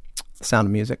 Sound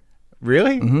of Music.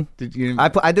 Really? Mm-hmm. Did you?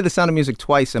 I did The Sound of Music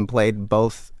twice and played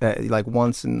both. Like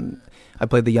once, and I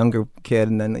played the younger kid,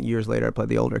 and then years later I played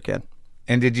the older kid.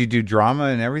 And did you do drama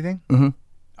and everything? Mm-hmm.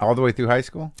 All the way through high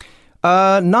school?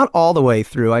 Not all the way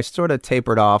through. I sort of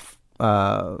tapered off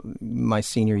my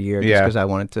senior year just because I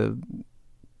wanted to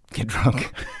get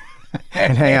drunk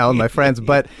and hang out with my friends.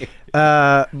 But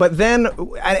then,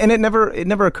 and it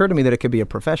never occurred to me that it could be a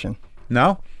profession.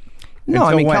 No? No,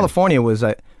 Until when? California was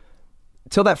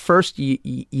till that first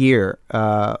year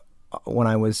when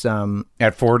I was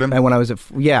at Fordham. And when I was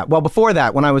well, before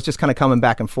that, when I was just kind of coming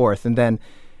back and forth, and then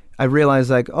I realized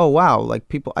like, oh wow, like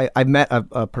people. I met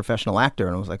a professional actor,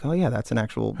 and I was like, oh yeah, that's an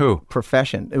actual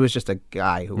profession. It was just a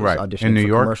guy who was auditioning in New for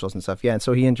York? commercials and stuff. Yeah, and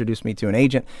so he introduced me to an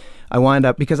agent. I wound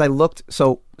up because I looked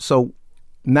so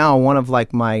now one of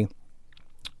my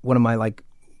like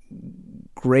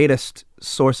greatest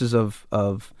sources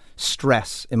of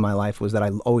stress in my life was that I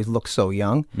always looked so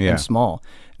young and small.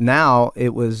 Now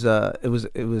it was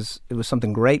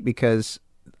something great because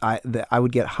I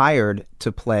would get hired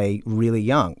to play really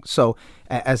young. So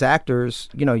as actors,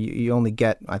 you only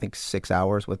get I think 6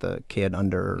 hours with a kid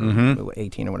under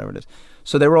 18 or whatever it is.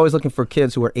 So they were always looking for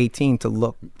kids who were 18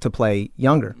 to play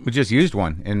younger. We just used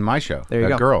one in my show. There you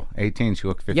go. A girl, 18, she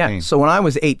looked 15. Yeah. So when I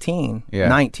was 18,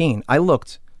 19, I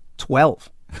looked 12.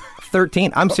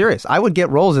 13. I'm serious. I would get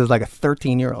roles as like a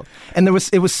 13-year-old, and it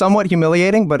was somewhat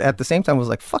humiliating, but at the same time, I was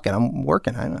like, "Fuck it, I'm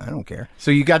working. I don't care."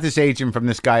 So you got this agent from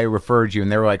this guy who referred you, and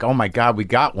they were like, "Oh my God, we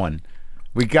got one.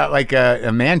 We got like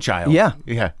a man child." Yeah.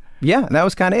 And that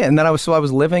was kind of it. And then I was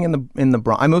living in the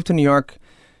Bronx. I moved to New York,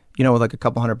 with like a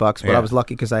couple $100, but I was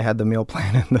lucky because I had the meal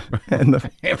plan and the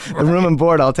room and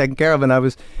board all taken care of, and I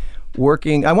was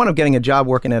working. I wound up getting a job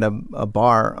working at a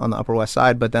bar on the Upper West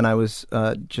Side, but then I was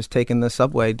just taking the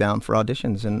subway down for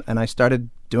auditions, and I started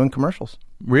doing commercials.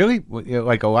 Really?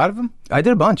 Like a lot of them? I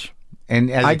did a bunch. And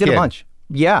as I a did kid? a bunch.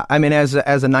 Yeah, I mean, as a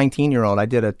 19-year-old, I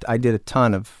did a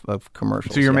ton of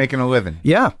commercials. So you're making a living?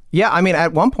 Yeah. I mean,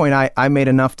 at one point, I made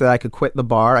enough that I could quit the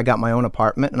bar. I got my own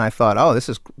apartment, and I thought, oh, this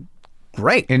is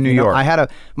great. In New York? I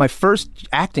had my first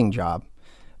acting job.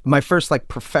 My first like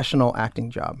professional acting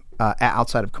job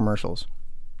outside of commercials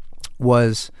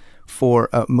was for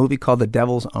a movie called The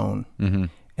Devil's Own,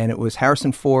 and it was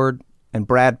Harrison Ford and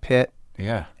Brad Pitt.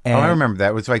 Yeah, I remember that.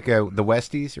 It was like the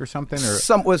Westies or something, or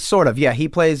was sort of. Yeah, he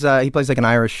plays like an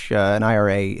Irish an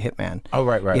IRA hitman. Oh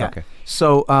right, yeah. Okay.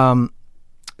 So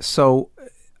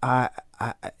I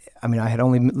mean, I had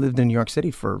only lived in New York City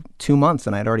for 2 months,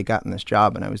 and I had already gotten this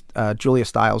job, and I was Julia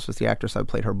Stiles was the actress. I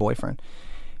played her boyfriend.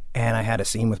 And I had a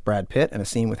scene with Brad Pitt and a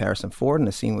scene with Harrison Ford and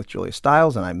a scene with Julia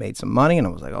Stiles, and I made some money, and I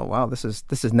was like, oh wow, this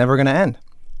is never going to end.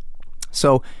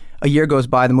 So a year goes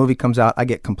by, the movie comes out, I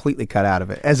get completely cut out of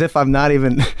it, as if I'm not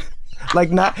even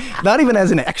like not even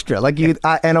as an extra. Like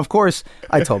and of course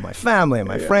I told my family and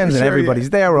my friends and everybody's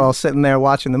there. We're all sitting there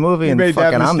watching the movie, and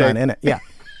fucking I'm not in it. Yeah.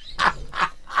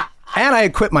 And I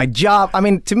had quit my job. I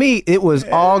mean, to me, it was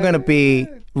all going to be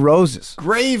roses,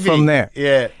 gravy from there.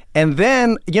 Yeah. And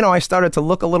then, I started to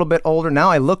look a little bit older. Now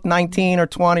I looked 19 or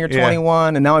 20 or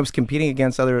 21, and now I was competing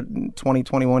against other 20,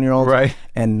 21-year-olds. Right.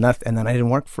 And then I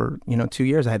didn't work for, 2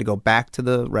 years. I had to go back to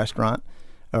the restaurant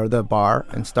or the bar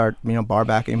and start, bar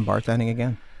backing, bartending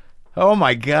again. Oh,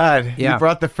 my God. Yeah. You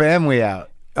brought the family out.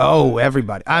 Oh,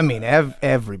 everybody. I mean,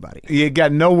 everybody. You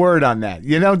got no word on that.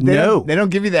 You know, they don't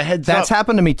give you the heads up. That's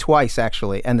happened to me twice,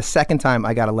 actually. And the second time,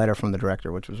 I got a letter from the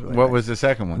director, which was really What nice. was the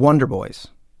second one? Wonder Boys,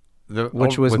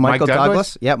 which was with Michael Mike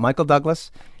Douglas. Yeah, Michael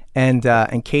Douglas. And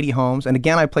Katie Holmes. And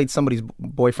again, I played somebody's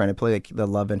boyfriend. I played the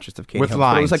love interest of Katie With Holmes.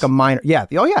 lines. But it was like a minor. Yeah.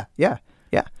 Oh, yeah.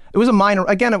 It was a minor.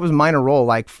 Again, it was a minor role,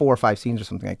 like 4 or 5 scenes or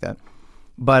something like that.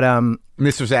 But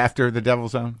This was after The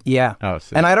Devil's Own? yeah. Oh,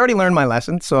 see. And I'd already learned my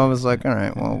lesson, so I was like, all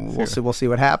right, well, we'll see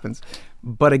what happens.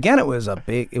 But again, it was a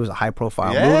high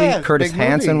profile movie. Curtis big movie.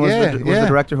 Hanson was Yeah, the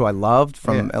director, who I loved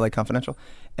from LA Confidential.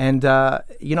 And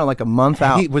like a month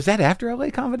out. Was that after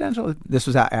L.A. Confidential? This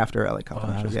was after LA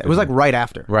Confidential. was Yeah. good. It was like right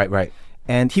after. Right.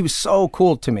 And he was so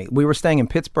cool to me. We were staying in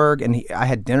Pittsburgh, and I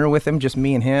had dinner with him, just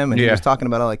me and him, and he was talking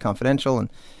about LA Confidential,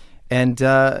 and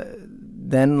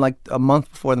then like a month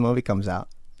before the movie comes out,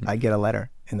 I get a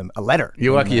letter a letter.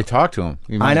 You're lucky you talked to him.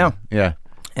 I know. Yeah.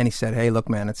 And he said, "Hey, look,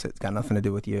 man, it's got nothing to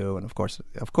do with you, and of course,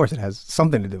 it has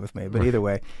something to do with me. But either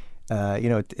way,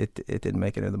 it didn't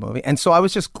make it into the movie, and so I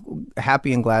was just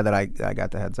happy and glad that I got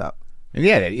the heads up."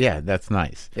 Yeah, that's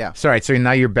nice. Yeah. So, all right, so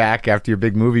now you're back after your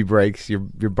big movie breaks. You're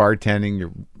bartending,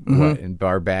 you're and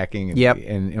bar backing. And, Yep.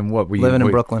 And what were you Living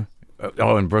in Brooklyn.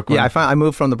 Oh, in Brooklyn. Yeah, I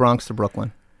moved from the Bronx to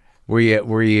Brooklyn. Were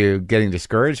you getting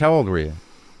discouraged? How old were you?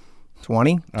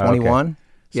 20, 21.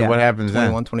 So what happens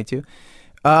then? 21, 22.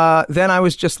 Then I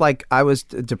was just like, I was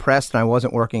depressed and I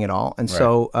wasn't working at all. And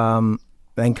so,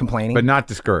 and complaining. But not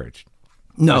discouraged.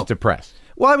 No. Just depressed.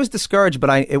 Well, I was discouraged, but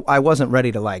I wasn't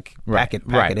ready to like pack it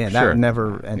in. Sure. That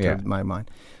never entered my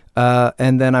mind.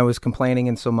 And then I was complaining,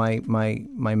 and so my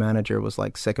manager was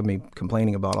like sick of me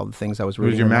complaining about all the things I was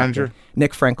reading. Who's your manager?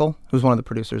 Nick Frankel, who's one of the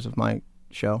producers of my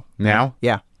show. Now?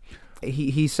 Yeah.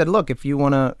 He said, look, if you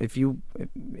wanna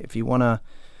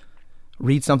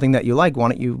read something that you like, why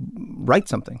don't you write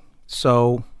something?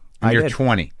 So And you're did.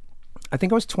 20. I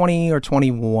think I was 20 or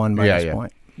 21 by this Yeah.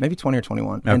 point. Maybe 20 or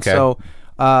 21. Okay. And so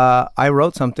I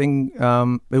wrote something.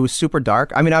 It was super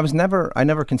dark. I mean, I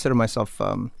never considered myself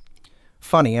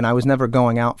funny, and I was never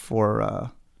going out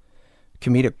for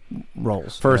comedic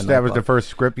roles. First, that was the first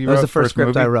script you wrote? That was the first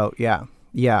script movie? I wrote. Yeah.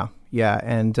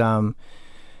 And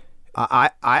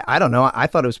I don't know. I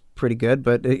thought it was pretty good,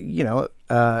 but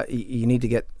you need to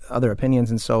get other opinions,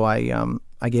 and so I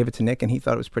gave it to Nick, and he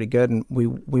thought it was pretty good, and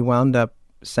we wound up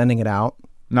sending it out.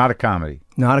 Not a comedy.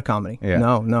 Not a comedy. Yeah.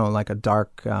 No, like a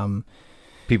dark.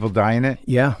 People die in it?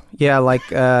 Yeah, like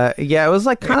it was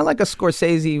like kind of like a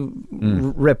Scorsese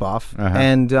ripoff,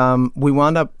 and we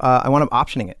wound up. I wound up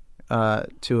optioning it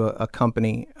to a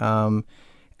company, and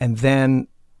then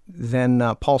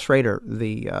Paul Schrader,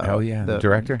 the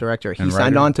director, he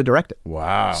signed on to direct it.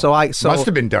 Wow. So must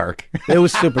have been dark. It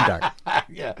was super dark.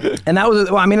 Yeah. And that was,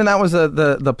 that was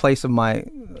the place of my.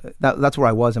 That's where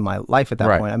I was in my life at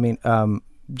that point. I mean,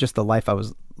 just the life I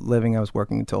was living. I was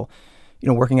working until,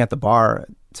 working at the bar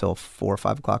till 4 or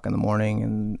 5 o'clock in the morning,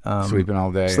 and sleeping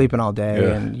all day,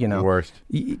 yeah, and the worst.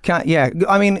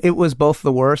 I mean, it was both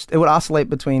the worst. It would oscillate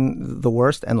between the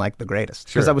worst and like the greatest,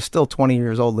 because I was still 20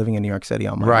 years old living in New York City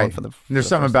on my own. There's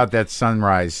something about that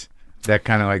sunrise that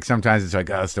kind of like, sometimes it's like,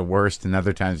 oh, it's the worst, and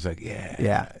other times it's like,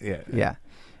 yeah.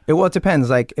 It depends.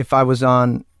 Like if I was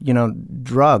on,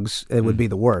 drugs, it would be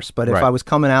the worst. But if I was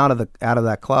coming out of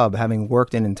that club, having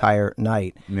worked an entire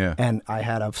night, and I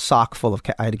had a sock full of,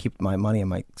 I had to keep my money in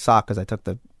my sock because I took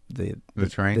the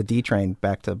train, the D train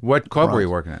back to. What club Bronx. were you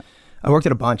working at? I worked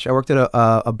at a bunch. I worked at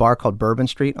a bar called Bourbon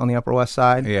Street on the Upper West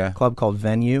Side. Yeah. A club called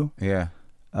Venue. Yeah.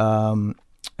 And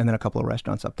then a couple of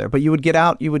restaurants up there. But you would get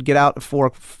out at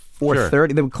 4:30. Sure.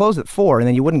 They would close at 4, and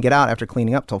then you wouldn't get out after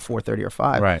cleaning up till 4:30 or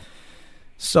 5. Right.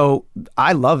 So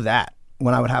I love that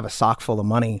when I would have a sock full of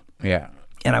money. Yeah.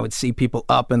 And I would see people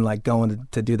up and like going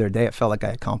to do their day. It felt like I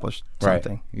accomplished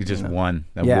something. Right. You just won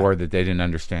a war that they didn't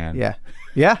understand. Yeah.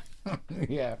 Yeah. All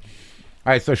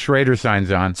right. So Schrader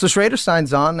signs on.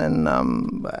 And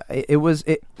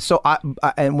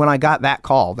and when I got that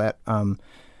call that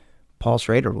Paul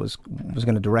Schrader was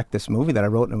going to direct this movie that I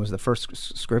wrote, and it was the first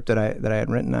script that I had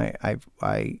written,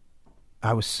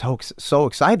 I was so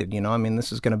excited. I mean,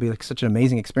 this is going to be like such an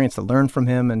amazing experience to learn from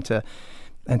him and to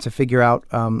figure out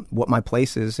what my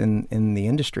place is in the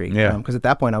industry. Yeah. Because at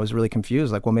that point I was really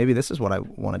confused. Like, well, maybe this is what I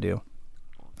want to do.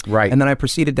 Right. And then I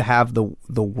proceeded to have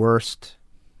the worst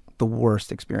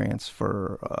experience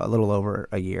for a little over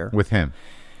a year with him.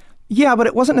 Yeah, but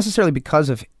it wasn't necessarily because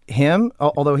of him.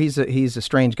 Although he's a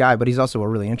strange guy, but he's also a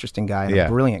really interesting guy and a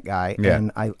brilliant guy. Yeah.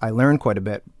 And I learned quite a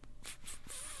bit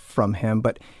from him,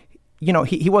 but.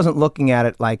 he wasn't looking at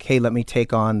it like, hey, let me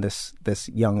take on this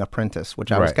young apprentice,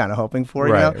 which I was kind of hoping for.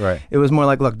 Right. It was more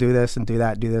like, look, do this and do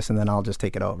that, do this, and then I'll just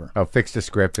take it over. Oh, fix the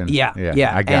script and yeah,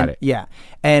 I got it. Yeah,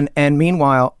 and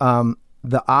meanwhile,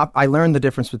 I learned the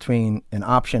difference between an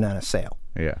option and a sale.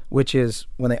 Yeah, which is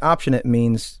when they option it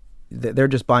means that they're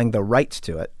just buying the rights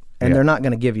to it, and they're not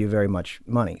going to give you very much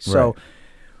money. So.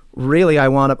 Really, I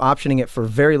wound up optioning it for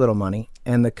very little money,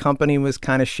 and the company was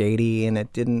kind of shady, and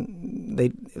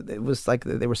it was like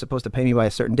they were supposed to pay me by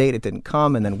a certain date. It didn't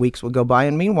come, and then weeks would go by,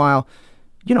 and meanwhile,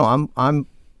 I'm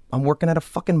working at a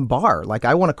fucking bar. Like,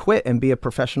 I want to quit and be a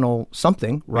professional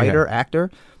writer, actor,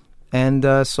 and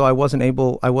so I wasn't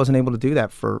able to do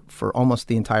that for almost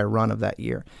the entire run of that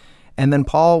year. And then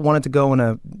Paul wanted to go in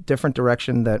a different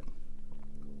direction that.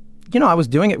 I was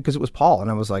doing it because it was Paul, and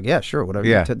I was like, yeah, sure, whatever.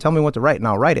 Yeah. Tell me what to write, and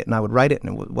I'll write it. And I would write it,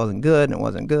 and it wasn't good, and it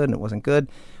wasn't good, and it wasn't good.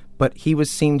 But he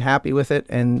seemed happy with it,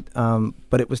 and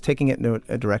but it was taking it in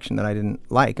a direction that I didn't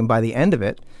like. And by the end of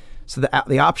it, so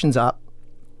the option's up,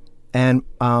 and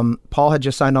Paul had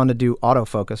just signed on to do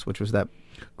Autofocus, which was that.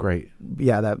 Great.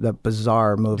 Yeah, that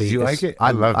bizarre movie. Did you like it?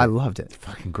 I loved it. It's a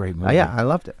fucking great movie. Yeah, I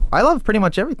loved it. I love pretty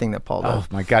much everything that Paul does. Oh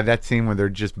my God, that scene where they're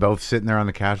just both sitting there on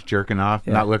the couch jerking off,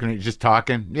 not looking at you, just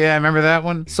talking. Yeah, I remember that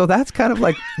one. So that's kind of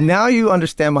like, now you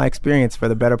understand my experience for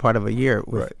the better part of a year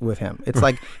with him. It's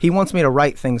like he wants me to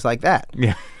write things like that.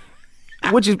 Yeah.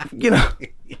 Which is,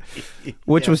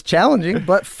 which was challenging,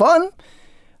 but fun.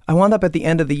 I wound up at the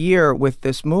end of the year with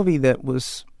this movie that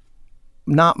was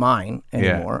not mine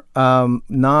anymore.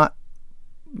 Not,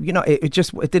 it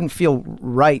didn't feel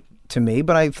right to me,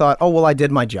 but I thought, oh, well, I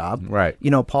did my job. Right.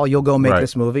 Paul, you'll go make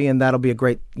this movie, and that'll be a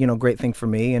great thing for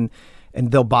me, and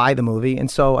they'll buy the movie.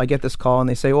 And so I get this call, and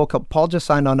they say, well, Paul just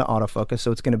signed on to Autofocus,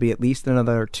 so it's going to be at least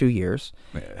another 2 years.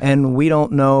 Yeah. And we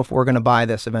don't know if we're going to buy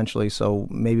this eventually, so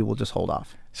maybe we'll just hold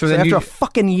off. So then after a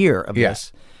fucking year of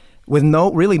this, with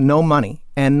no money,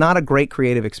 and not a great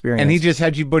creative experience. And he just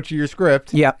had you butcher your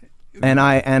script. Yeah. And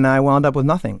I wound up with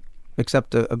nothing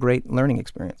except a great learning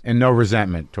experience. And no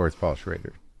resentment towards Paul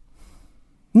Schrader.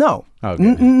 No. Okay.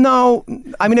 No.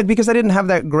 I mean, because I didn't have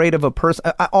that great of a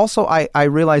person. I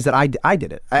realized that I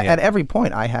did it. At every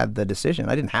point, I had the decision.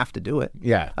 I didn't have to do it.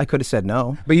 Yeah. I could have said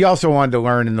no. But you also wanted to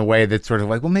learn in the way that's sort of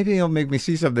like, well, maybe he'll make me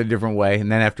see something a different way.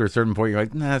 And then after a certain point, you're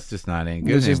like, nah, it's just not any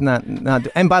good. It's just not.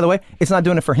 And by the way, it's not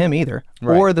doing it for him either,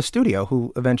 or the studio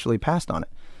who eventually passed on it.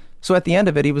 So at the end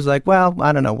of it, he was like, well,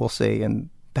 I don't know, we'll see. And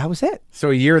that was it.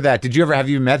 So a year of that. Have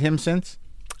you met him since?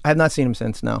 I have not seen him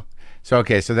since, no. So,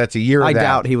 okay, so that's a year of that. I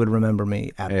doubt he would remember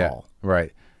me at all.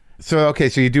 Right. So, okay,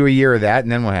 so you do a year of that,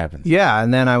 and then what happens? Yeah,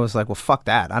 and then I was like, well, fuck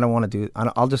that. I don't want to do,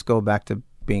 I'll just go back to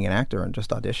being an actor and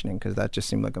just auditioning, because that just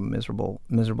seemed like a miserable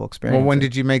experience. Well, when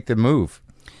did you make the move?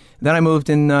 Then I moved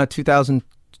in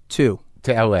 2002.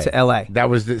 To LA. To LA.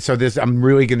 That was I'm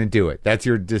really going to do it. That's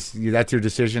your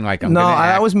decision. Like,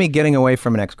 that was me getting away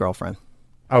from an ex-girlfriend.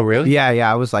 Oh, really?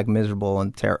 Yeah. I was like miserable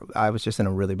and I was just in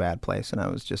a really bad place, and I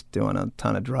was just doing a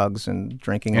ton of drugs and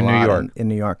drinking a lot. New York. In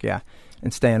New York, yeah,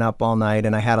 and staying up all night.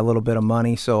 And I had a little bit of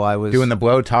money, so I was doing the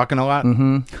blow, talking a lot.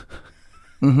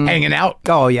 Mm-hmm. Hanging out.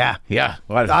 Oh yeah, yeah.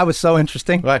 I was so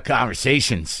interesting. A lot of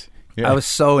conversations. Yeah. I was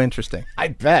so interesting. I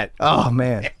bet. Oh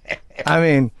man. I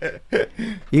mean,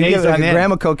 you get like a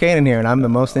gram of cocaine in here, and I'm the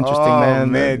most interesting man. Oh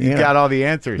man, you got all the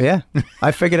answers. Yeah,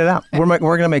 I figured it out.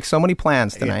 We're gonna make so many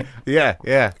plans tonight.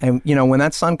 Yeah. And when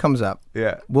that sun comes up,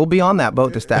 we'll be on that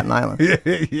boat to Staten Island.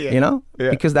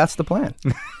 Because that's the plan.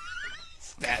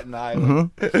 Staten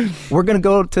Island. Mm-hmm. We're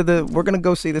gonna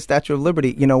go see the Statue of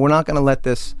Liberty. We're not gonna let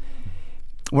this.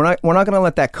 We're not gonna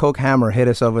let that coke hammer hit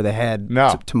us over the head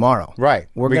tomorrow. Right.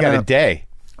 We got a day.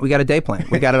 We got a day plan.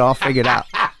 We got it all figured out.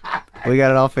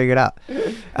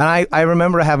 And I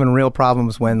remember having real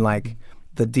problems when, like,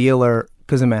 the dealer,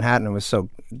 because in Manhattan it was so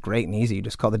great and easy, you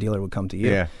just call the dealer, would come to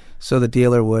you. Yeah. So the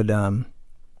dealer would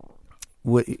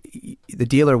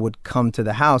come to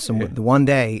the house, and one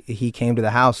day he came to the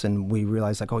house, and we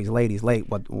realized, like, oh, he's late.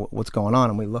 What's going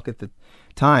on? And we look at the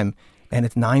time, and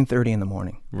it's 9:30 in the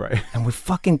morning. Right. And we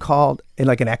fucking called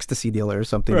like an ecstasy dealer or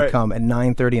something to come at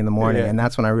 9:30 in the morning, and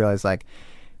that's when I realized, like,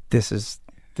 this is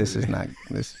not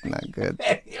good.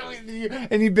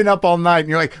 And you've been up all night, and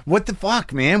you're like, what the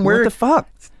fuck, man? What the fuck?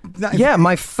 Yeah,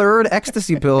 my third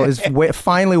ecstasy pill is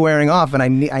finally wearing off, and I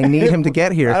need him to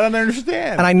get here. I don't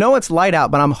understand. And I know it's light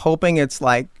out, but I'm hoping it's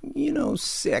like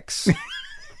 6.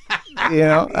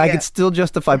 I could still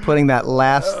justify putting that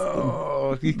last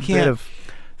you can't. bit of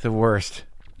the worst.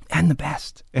 And the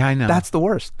best. Yeah, I know. That's the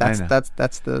worst. That's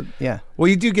the Well,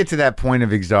 you do get to that point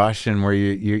of exhaustion where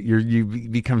you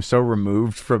become so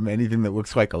removed from anything that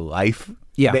looks like a life.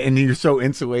 Yeah. And you're so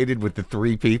insulated with the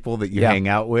 3 people that you hang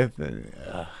out with.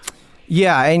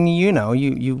 Yeah, and you know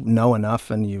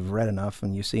enough, and you've read enough,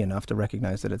 and you see enough to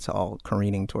recognize that it's all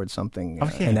careening towards something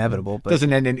inevitable. But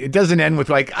it doesn't end with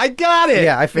like, I got it.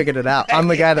 Yeah, I figured it out. I'm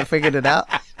the guy that figured it out.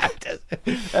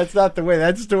 That's not the way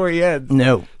that story ends.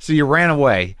 No. So you ran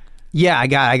away. Yeah, I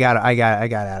got out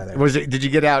of there. Did you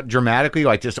get out dramatically?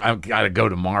 Like, just I gotta go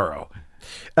tomorrow.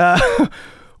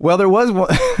 Well, there was one.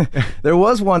 There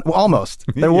was one almost.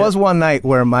 There was one night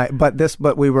where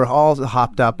but we were all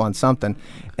hopped up on something,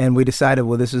 and we decided,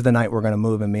 well, this is the night we're going to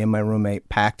move. And me and my roommate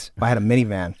packed. I had a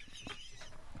minivan.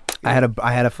 I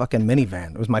had a fucking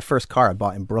minivan. It was my first car I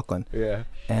bought in Brooklyn. Yeah.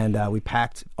 And we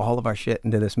packed all of our shit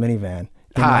into this minivan.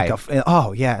 In like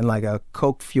a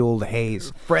coke fueled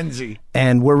haze frenzy,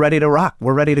 and we're ready to rock.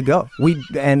 We're ready to go.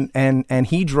 And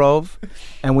he drove,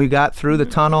 and we got through the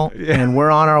tunnel, and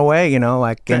we're on our way. To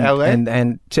LA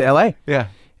and to LA. Yeah.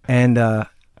 And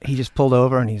he just pulled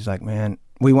over, and he's like, "Man,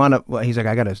 we want to." Well, he's like,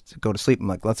 "I got to go to sleep." I'm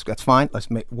like, "That's fine.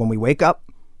 When we wake up,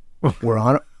 we're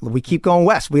on. We keep going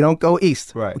west. We don't go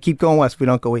east. Right. We keep going west. We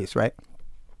don't go east. Right?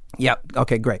 Yep.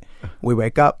 Okay, great. We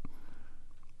wake up.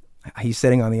 He's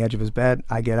sitting on the edge of his bed.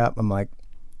 I get up. I'm like,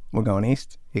 we're going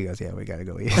east? He goes, yeah, we got to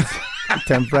go east.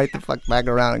 Turn right the fuck back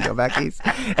around and go back east.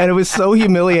 And it was so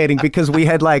humiliating because we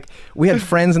had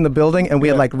friends in the building, and we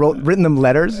had written them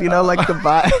letters, like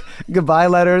goodbye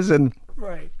letters, and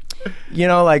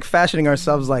like fashioning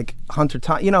ourselves like Hunter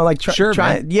Thompson,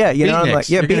 trying,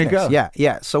 beatniks.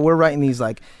 Yeah. So we're writing these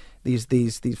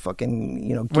these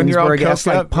fucking Ginsberg-esque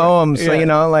like poems, we're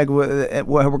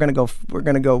gonna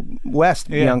go west,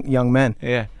 young men.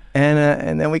 Yeah.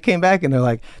 And then we came back, and they're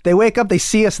like, they wake up, they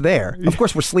see us there. Of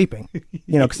course we're sleeping,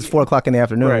 because it's 4:00 in the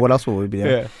afternoon. Right. What else will we be doing?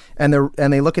 Yeah. And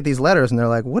they look at these letters, and they're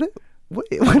like, what is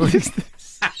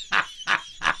this?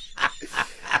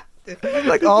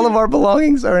 Like, all of our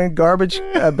belongings are in garbage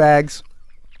bags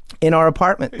in our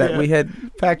apartment that we had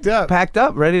packed up,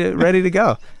 ready to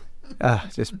go.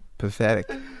 Just pathetic.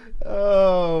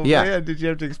 Oh, man. Did you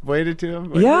have to explain it to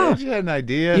him? Yeah. You had an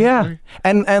idea. Yeah.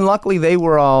 And luckily they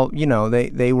were all,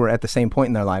 they were at the same point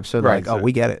in their lives. So they're like, oh,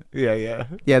 we get it. Yeah.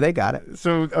 Yeah, they got it.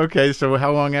 So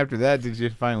how long after that did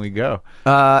you finally go?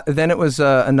 Then it was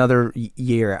another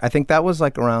year. I think that was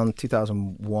like around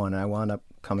 2001. I wound up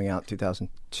coming out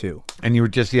 2002. And you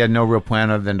had no real plan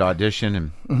other than to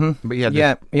audition, but you had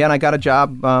and I got a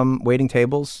job waiting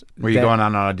tables. Were you going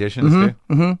on auditions too?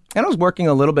 Mm-hmm. And I was working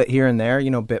a little bit here and there,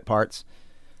 bit parts,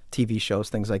 TV shows,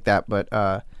 things like that, but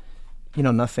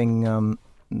nothing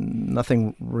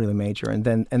really major. And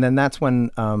then that's when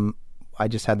I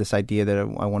just had this idea that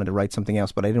I wanted to write something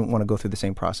else, but I didn't want to go through the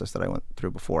same process that I went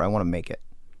through before. I want to make it.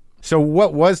 So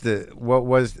what was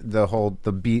the whole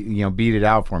beat it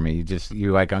out for me?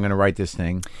 You're like, I'm going to write this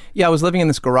thing. Yeah, I was living in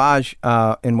this garage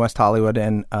in West Hollywood,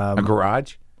 and a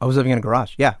garage. I was living in a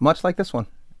garage. Yeah, much like this one.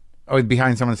 Oh,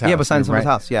 behind someone's house. Yeah, beside someone's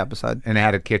house. Yeah, beside. And it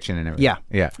had a kitchen and everything.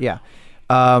 Yeah.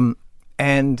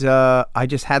 And I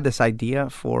just had this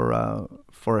idea for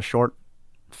a short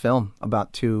film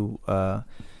about two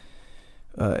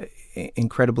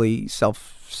incredibly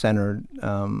self-centered.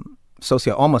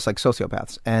 Almost like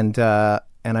sociopaths, and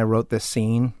I wrote this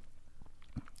scene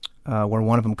where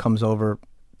one of them comes over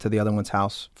to the other one's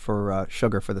house for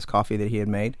sugar for this coffee that he had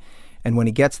made, and when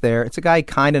he gets there, it's a guy he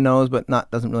kind of knows but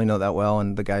doesn't really know that well,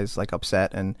 and the guy's like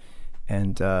upset, and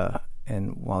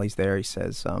while he's there, he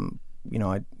says,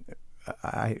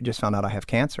 I just found out I have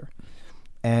cancer,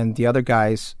 and the other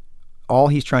guy's. All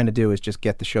he's trying to do is just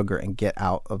get the sugar and get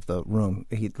out of the room.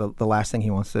 The last thing he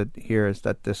wants to hear is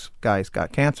that this guy's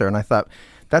got cancer. And I thought,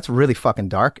 that's really fucking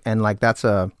dark. And like, that's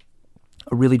a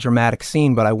really dramatic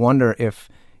scene. But I wonder if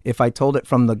I told it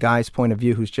from the guy's point of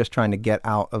view, who's just trying to get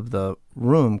out of the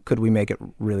room, could we make it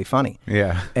really funny?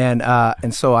 Yeah.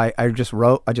 And so I just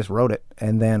wrote it.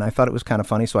 And then I thought it was kind of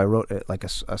funny. So I wrote it like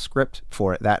a script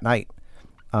for it that night.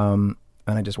 And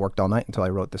I just worked all night until I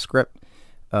wrote the script.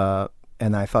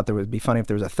 And I thought it would be funny if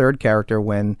there was a third character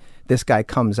when this guy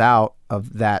comes out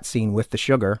of that scene with the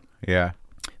sugar. Yeah.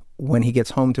 When he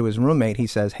gets home to his roommate, he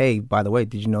says, hey, by the way,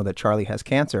 did you know that Charlie has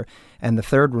cancer? And the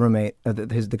third roommate,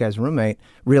 the guy's roommate,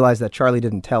 realized that Charlie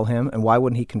didn't tell him. And why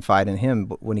wouldn't he confide in him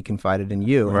when he confided in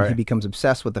you? Right. And he becomes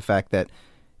obsessed with the fact that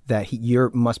you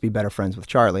must be better friends with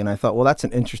Charlie. And I thought, well, that's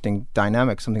an interesting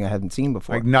dynamic, something I hadn't seen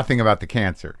before. Like nothing about the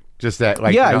cancer. Just that,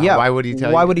 like, why would he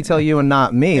tell you? Why would he tell you and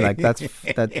not me? Like, that.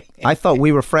 I thought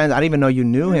we were friends. I didn't even know you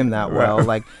knew him that well. Right.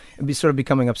 Like, I'd be sort of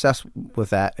becoming obsessed with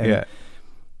that. And yeah.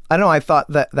 I don't know. I thought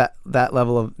that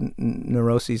level of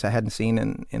neuroses I hadn't seen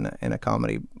in a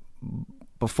comedy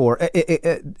before.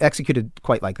 It executed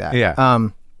quite like that. Yeah.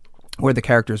 where the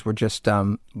characters were just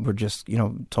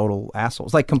total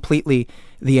assholes, like completely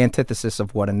the antithesis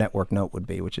of what a network note would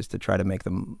be, which is to try to make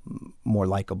them more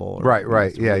likable.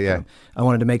 Right. Yeah. I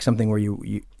wanted to make something where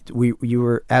you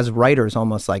were, as writers,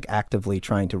 almost like actively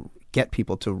trying to get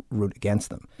people to root against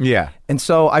them. Yeah. And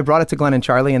so I brought it to Glenn and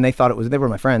Charlie, and they were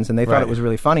my friends, and they thought it was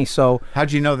really funny. So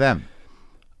how'd you know them?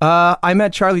 I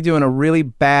met Charlie doing a really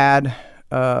bad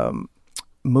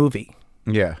movie.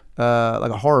 Yeah.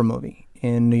 Like a horror movie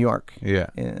in New York. Yeah.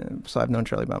 So I've known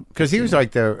Charlie about... Because he was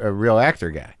like a real actor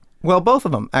guy. Well, both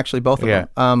of them, actually, both of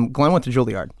them. Glenn went to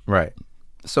Juilliard. Right.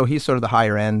 So he's sort of the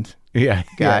higher end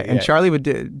guy. And Charlie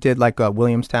did like a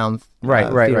Williamstown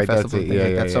theater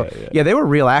festival. So they were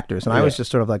real actors, and I was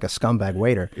just sort of like a scumbag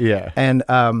waiter. Yeah. And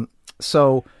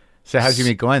so how'd you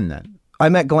meet Glenn then? I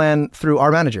met Glenn through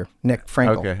our manager, Nick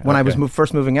Frankel. When I was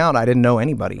first moving out, I didn't know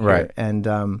anybody. Right. Here.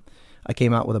 And I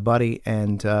came out with a buddy,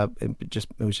 and it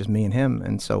was just me and him.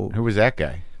 And so, who was that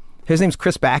guy? His name's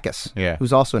Chris Backus. Yeah.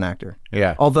 Who's also an actor.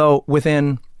 Yeah. Although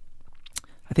within,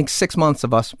 I think, 6 months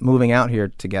of us moving out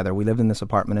here together, we lived in this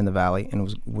apartment in the Valley,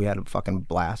 and we had a fucking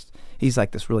blast. He's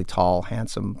like this really tall,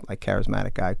 handsome, like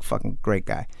charismatic guy, fucking great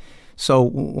guy. So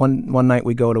one night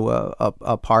we go to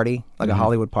a party, like a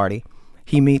Hollywood party.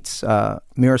 He meets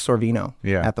Mira Sorvino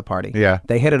at the party. Yeah.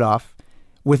 They hit it off.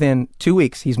 Within 2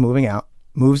 weeks, he's moving out.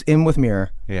 Moves in with Mira.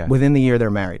 Yeah. Within the year,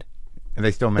 they're married. Are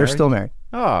they still married? They're still married.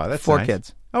 Oh, that's 4 nice.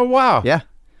 kids. Oh, wow. Yeah.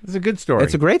 It's a good story.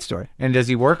 It's a great story. And does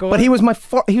he work a lot? But he was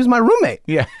my roommate.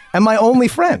 Yeah. And my only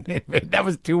friend. That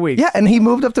was 2 weeks. Yeah, and he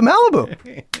moved up to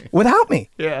Malibu without me.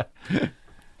 Yeah.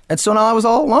 And so now I was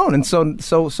all alone. And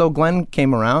so Glenn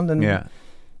came around and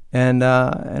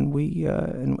and we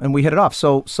hit it off.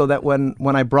 So that when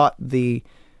I brought the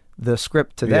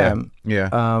script to them,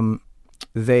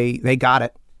 they got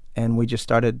it, and we just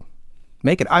started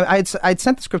making it. I'd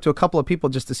sent the script to a couple of people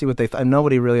just to see what they thought.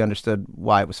 Nobody really understood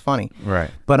why it was funny. Right.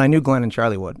 But I knew Glenn and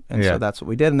Charlie would, and so that's what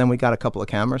we did. And then we got a couple of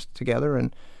cameras together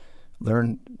and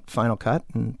learned Final Cut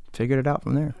and figured it out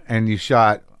from there. And you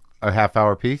shot a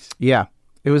half-hour piece? Yeah.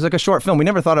 It was like a short film. We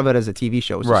never thought of it as a TV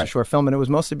show. It was just a short film, and it was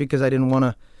mostly because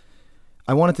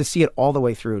I wanted to see it all the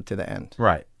way through to the end.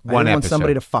 Right. I didn't want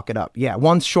somebody to fuck it up. Yeah,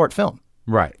 one short film.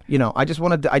 Right. You know, I just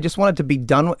wanted to be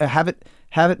done. Have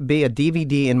it be a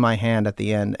DVD in my hand at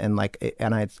the end, and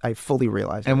I fully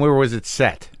realized. And where was it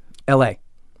set? L.A.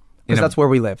 Because that's where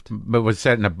we lived. But was it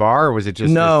set in a bar, or was it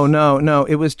just? No.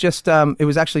 It was just. It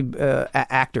was actually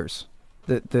actors.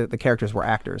 The characters were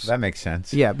actors. That makes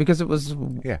sense. Yeah, because it was.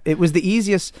 Yeah. It was the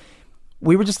easiest.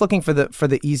 We were just looking for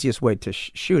the easiest way to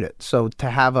shoot it. So to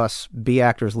have us be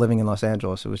actors living in Los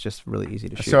Angeles, it was just really easy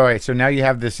to shoot. So, all right, so now you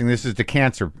have this thing. This is the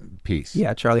cancer piece.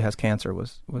 Yeah, Charlie Has Cancer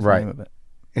was the name of it.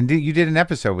 And you did an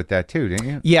episode with that too, didn't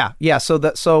you? Yeah.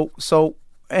 So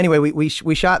anyway, we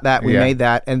shot that. We made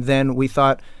that, and then we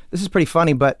thought this is pretty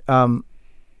funny, but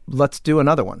let's do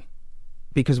another one.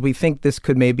 Because we think this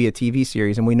could maybe be a TV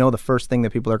series, and we know the first thing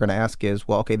that people are going to ask is,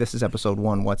 well, okay, this is episode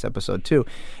 1, what's episode 2?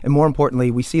 And more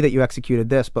importantly, we see that you executed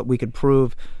this, but we could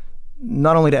prove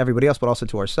not only to everybody else, but also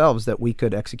to ourselves that we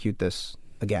could execute this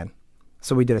again.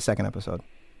 So we did a second episode.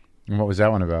 And what was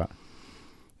that one about?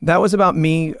 That was about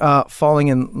me falling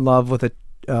in love with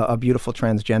a beautiful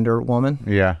transgender woman.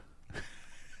 Yeah.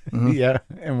 Yeah.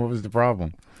 And what was the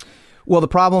problem? Well, the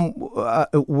problem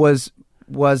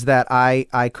was that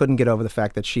I couldn't get over the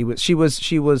fact that she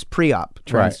was pre-op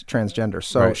transgender.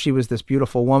 So she was this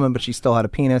beautiful woman, but she still had a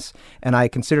penis, and I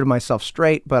considered myself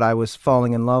straight, but I was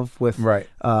falling in love with that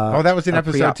was in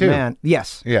episode 2. Man.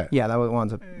 Yes. Yeah. That was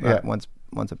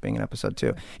winds up being in episode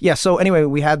 2. Yeah. So anyway,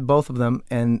 we had both of them,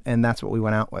 and that's what we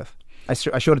went out with. I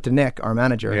showed it to Nick, our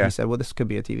manager, and he said, "Well, this could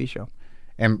be a TV show."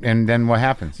 And then what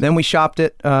happens? Then we shopped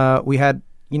it. We had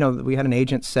an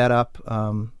agent set up.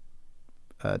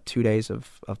 2 days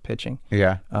of pitching.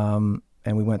 Yeah. And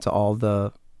we went to all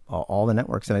the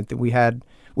networks, and I think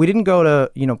we didn't go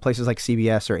to places like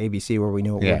CBS or ABC where we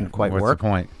knew it wouldn't quite work. What's the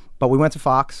point? But we went to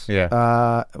Fox.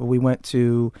 Yeah. We went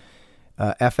to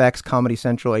FX, Comedy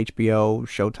Central, HBO,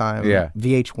 Showtime. Yeah.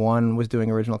 VH1 was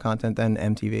doing original content, then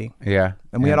MTV. Yeah.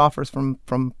 And we had offers from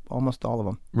almost all of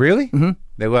them. Really? Mm-hmm.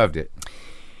 They loved it.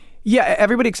 Yeah,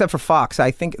 everybody except for Fox.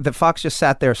 I think that Fox just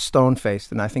sat there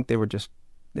stone-faced, and I think they were just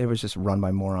run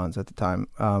by morons at the time.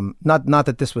 Not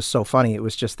that this was so funny. It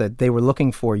was just that they were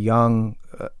looking for young.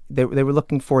 They were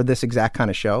looking for this exact kind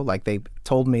of show. Like they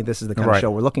told me this is the kind of show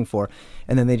we're looking for,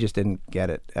 and then they just didn't get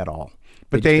it at all.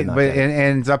 But it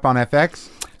ends up on FX.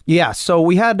 Yeah. So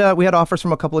we had offers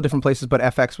from a couple of different places, but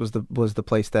FX was the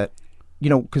place that,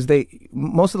 because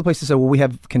most of the places said, well, we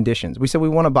have conditions. We said we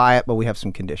want to buy it, but we have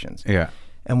some conditions. Yeah.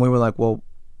 And we were like, well,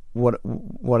 what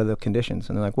are the conditions?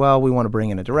 And they're like, well, we want to bring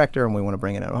in a director and we want to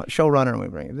bring in a showrunner and we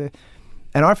bring in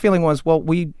and our feeling was, well,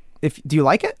 do you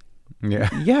like it? Yeah.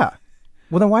 Yeah.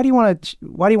 Well, then why do you want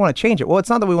to change it? Well, it's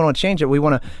not that we want to change it. We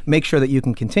want to make sure that you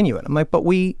can continue it. I'm like, but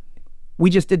we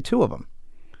just did 2 of them.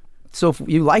 So if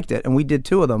you liked it and we did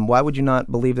 2 of them, why would you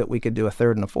not believe that we could do a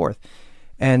 3rd and a 4th?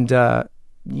 And, the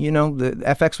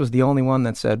FX was the only one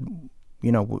that said,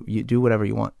 you do whatever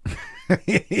you want.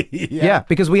 Yeah,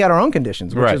 because we had our own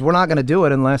conditions, which is we're not going to do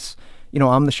it unless,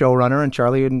 I'm the showrunner and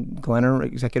Charlie and Glenn are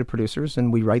executive producers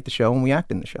and we write the show and we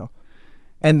act in the show.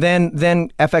 And then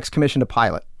FX commissioned a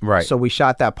pilot. Right. So we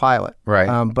shot that pilot.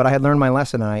 Right. But I had learned my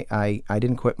lesson and I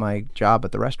didn't quit my job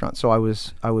at the restaurant. So I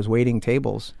was waiting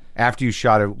tables. After you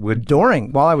shot it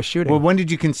while I was shooting. Well, when did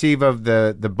you conceive of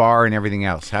the bar and everything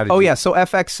else? How did yeah, so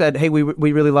FX said, hey, we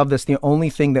really love this. The only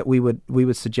thing that we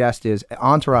would suggest is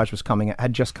Entourage was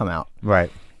had just come out.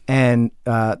 Right. And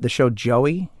the show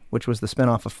Joey, which was the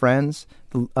spinoff of Friends,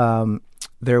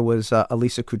 there was a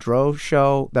Lisa Kudrow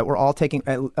show that were all taking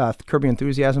Curb Your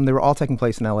Enthusiasm. They were all taking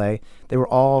place in L.A. They were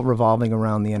all revolving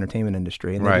around the entertainment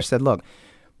industry, and they just said, look,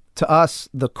 to us,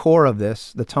 the core of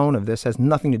this, the tone of this, has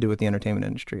nothing to do with the entertainment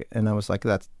industry. And I was like,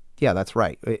 that's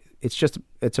right.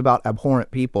 It's about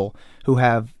abhorrent people who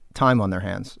have time on their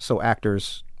hands. So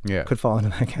actors could fall into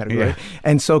that category. Yeah.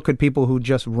 And so could people who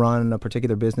just run a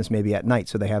particular business maybe at night,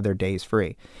 so they have their days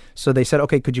free. So they said,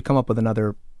 okay, could you come up with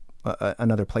another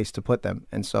place to put them?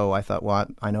 And so I thought, well,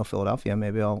 I know Philadelphia,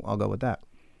 maybe I'll go with that.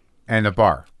 And a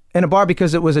bar. And a bar,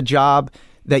 because it was a job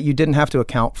that you didn't have to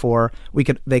account for.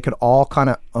 They could all kind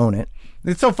of own it.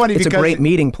 It's so funny because it's a great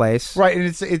meeting place. Right, and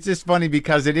it's just funny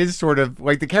because it is sort of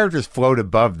like the characters float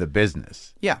above the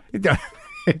business. Yeah.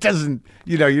 It doesn't,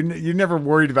 you're never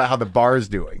worried about how the bar is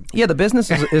doing. Yeah, the business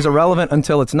is irrelevant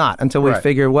until it's not, until we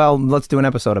figure, well, let's do an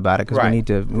episode about it because we need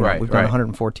to, we've done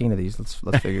 114 of these.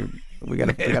 Let's figure, we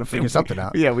got to figure something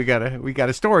out. Yeah, we got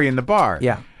a story in the bar.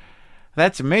 Yeah.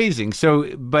 That's amazing. So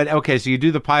you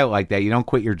do the pilot like that. You don't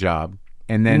quit your job.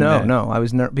 And then no, I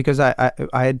was because I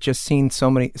had just seen so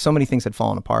many things had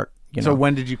fallen apart. So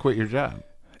when did you quit your job?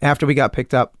 After we got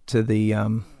picked up to the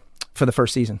for the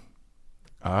first season.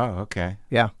 Oh, okay.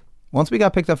 Yeah, once we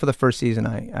got picked up for the first season,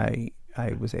 I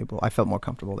felt more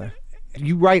comfortable there.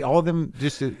 You write all of them?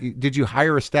 Did you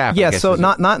hire a staff? Yeah, so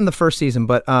not in the first season,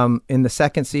 but in the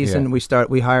second season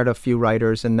we hired a few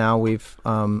writers, and now we've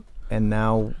got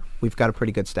a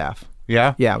pretty good staff.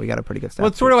 Yeah? Yeah, we got a pretty good staff. Well,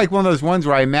 it's sort of like one of those ones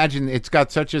where I imagine it's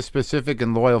got such a specific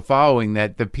and loyal following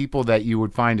that the people that you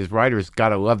would find as writers got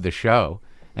to love the show.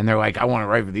 And they're like, I want to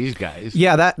write for these guys.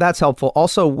 Yeah, that's helpful.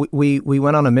 Also, we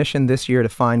went on a mission this year to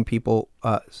find people,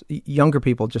 younger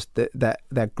people, just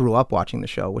that grew up watching the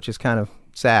show, which is kind of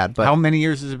sad. But how many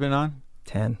years has it been on?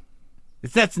 10.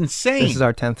 That's insane. This is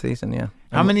our 10th season, yeah.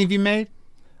 How many have you made?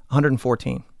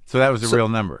 114. So that was a real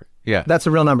number. Yeah, that's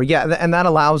a real number. Yeah, and that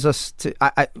allows us to.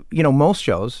 Most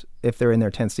shows, if they're in their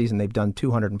 10th season, they've done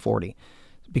 240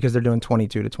 because they're doing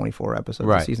 22 to 24 episodes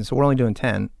a season. So we're only doing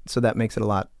 10. So that makes it a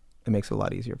lot. It makes it a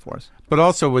lot easier for us. But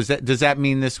also, does that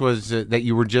mean this was that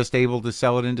you were just able to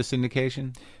sell it into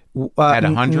syndication at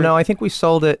 100? No, I think we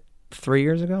sold it 3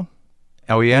 years ago.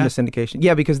 Oh yeah, into syndication.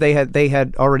 Yeah, because they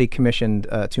had already commissioned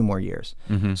 2 more years.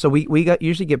 Mm-hmm. So we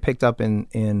usually get picked up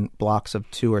in blocks of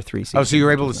 2 or 3 seasons. Oh, so you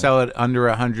were able to sell it under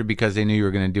 100 because they knew you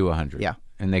were going to do 100. Yeah,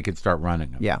 and they could start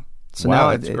running them. Yeah. So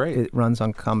wow, now it runs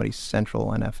on Comedy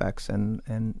Central and FX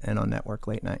and on network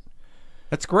late night.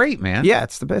 That's great, man. Yeah,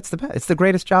 it's the best. It's the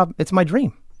greatest job. It's my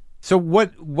dream. So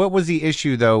what was the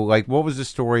issue though? Like, what was the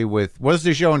story with? Was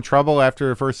the show in trouble after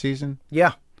the first season?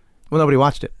 Yeah. Well, nobody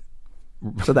watched it,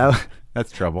 so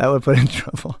that's trouble. That would put in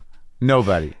trouble.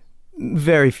 Nobody.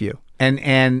 Very few.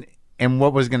 And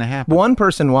what was going to happen? One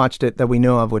person watched it that we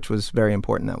knew of, which was very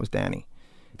important. That was Danny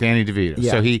DeVito.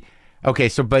 Yeah. So he. Okay,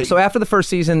 so after the first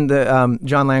season, the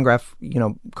John Landgraf,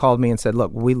 called me and said,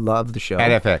 "Look, we love the show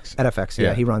at FX. At FX,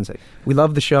 yeah, he runs it. We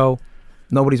love the show.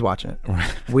 Nobody's watching it.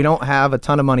 Right. We don't have a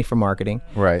ton of money for marketing,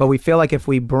 right? But we feel like if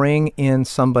we bring in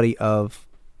somebody of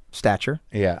stature,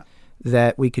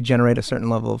 that we could generate a certain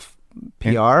level of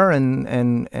PR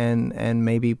and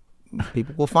maybe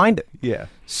people will find it. Yeah.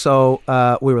 So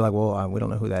we were like, well, we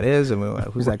don't know who that is, and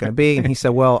who's that going to be? And he said,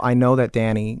 well, I know that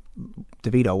Danny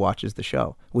DeVito watches the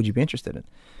show. Would you be interested in?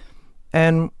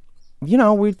 And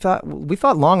we thought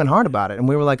long and hard about it, and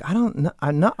we were like, we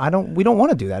don't want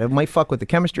to do that. It might fuck with the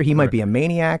chemistry. He might be a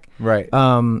maniac. Right.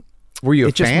 Were you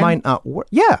a fan? Just might not work.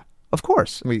 Yeah, of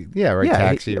course.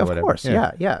 Taxi or whatever. Of course.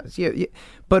 Yeah.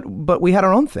 But we had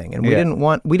our own thing, and we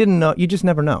didn't know. You just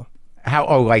never know. How?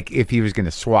 Oh, like if he was going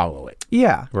to swallow it.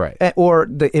 Yeah. Right. Or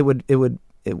it would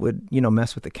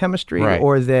mess with the chemistry,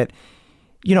 or that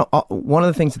one of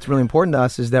the things that's really important to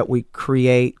us is that we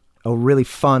create a really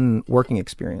fun working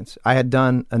experience. I had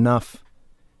done enough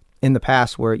in the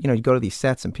past where, you go to these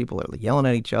sets and people are yelling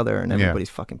at each other and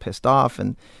everybody's fucking pissed off.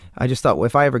 And I just thought, well,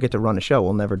 if I ever get to run a show,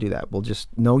 we'll never do that. We'll just,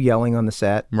 no yelling on the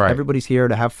set. Right. Everybody's here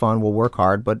to have fun. We'll work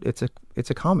hard, but it's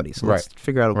a comedy. So let's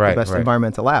figure out the best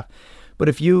environment to laugh. But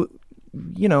if you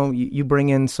bring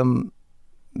in some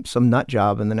nut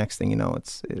job and the next thing you know,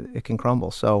 it can crumble.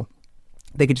 So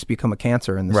they could just become a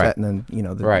cancer in the set. And then,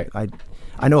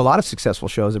 I know a lot of successful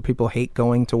shows that people hate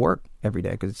going to work every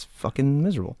day because it's fucking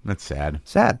miserable. That's sad.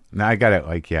 Sad. Now I gotta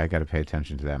pay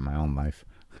attention to that in my own life.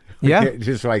 Yeah.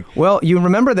 Just well, you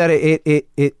remember that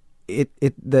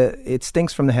it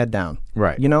stinks from the head down.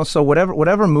 Right. So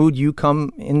whatever mood you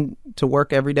come in to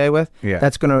work every day with, yeah,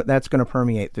 that's gonna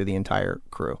permeate through the entire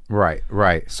crew. Right.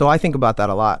 So I think about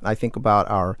that a lot. I think about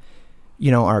our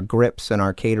grips and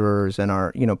our caterers and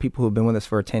our, people who've been with us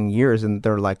for 10 years and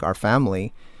they're like our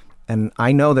family. And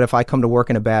I know that if I come to work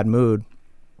in a bad mood,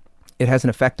 it has an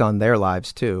effect on their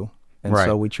lives too. And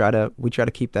so we try to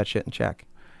keep that shit in check.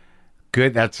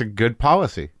 Good. That's a good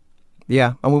policy.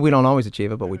 Yeah. I mean, we don't always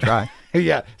achieve it, but we try.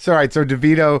 Yeah. So, all right. So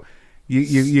DeVito,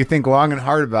 you think long and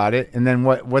hard about it. And then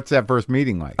what's that first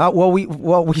meeting like?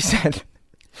 We said,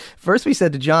 first we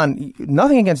said to John,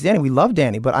 nothing against Danny. We love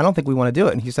Danny, but I don't think we want to do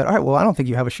it. And he said, all right, well, I don't think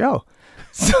you have a show.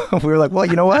 So we were like, well,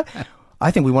 you know what? I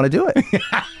think we want to do it.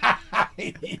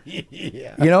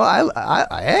 Yeah.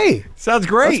 Hey, sounds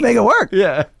great. Let's make it work.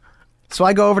 Yeah. So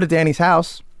I go over to Danny's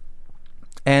house,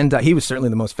 and he was certainly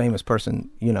the most famous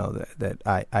person, that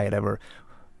I had ever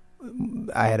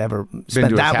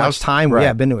spent that much time. Right.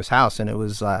 Yeah, been to his house, and it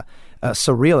was a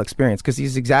surreal experience because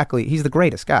he's the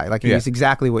greatest guy. Like he's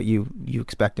exactly what you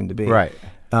expect him to be. Right.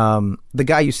 The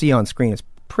guy you see on screen is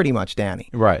pretty much Danny.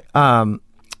 Right.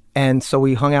 And so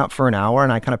we hung out for an hour,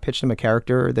 and I kind of pitched him a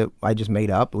character that I just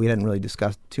made up. We hadn't really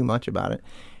discussed too much about it.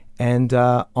 And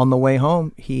on the way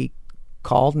home, he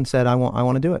called and said, I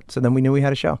want to do it. So then we knew we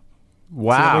had a show.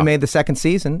 Wow. So then we made the second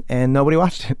season, and nobody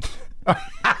watched it.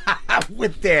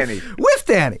 With Danny. With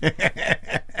Danny.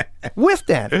 With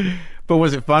Danny. But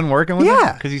was it fun working with him?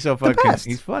 Yeah. Because he's so fucking,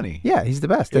 he's funny. Yeah, he's the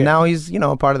best. And now he's,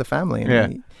 a part of the family.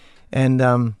 And,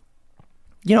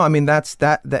 I mean,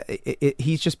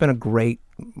 he's just been a great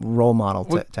role model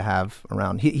to have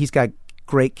around. He's got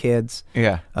great kids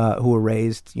who were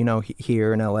raised,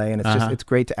 here in LA, and it's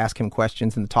great to ask him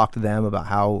questions and to talk to them about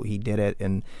how he did it,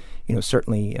 and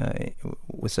certainly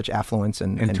with such affluence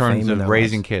and in terms fame of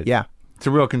raising kids. Yeah, it's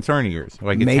a real concern of yours.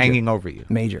 Like it's hanging over you.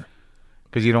 Major.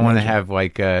 Because you don't want to have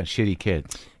shitty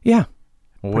kids. Yeah.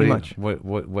 Well, pretty much.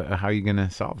 How are you going to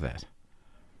solve that?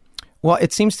 Well,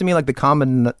 it seems to me like the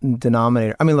common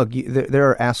denominator. I mean, look, there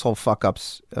are asshole fuck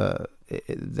ups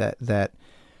that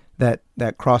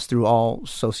cross through all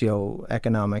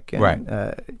socioeconomic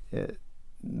and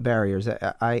barriers.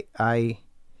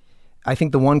 I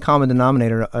think the one common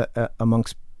denominator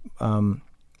amongst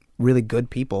really good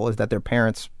people is that their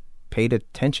parents paid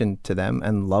attention to them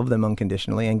and loved them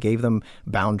unconditionally and gave them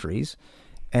boundaries,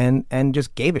 and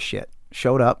just gave a shit.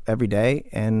 Showed up every day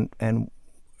and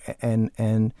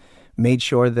made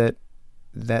sure that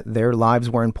their lives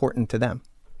were important to them.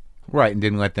 Right, and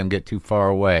didn't let them get too far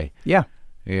away. Yeah.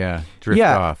 Yeah. Drift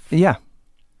off. Yeah.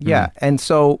 Yeah. And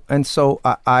so I'm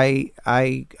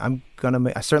gonna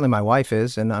make, certainly my wife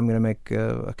is, and I'm gonna make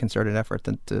a concerted effort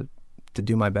to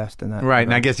do my best in that. Right.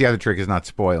 And I guess the other trick is not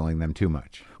spoiling them too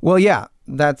much. Well, yeah.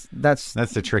 That's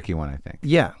the tricky one, I think.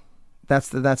 Yeah. That's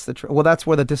the well, that's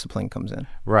where the discipline comes in.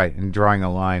 Right, and drawing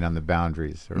a line on the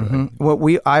boundaries.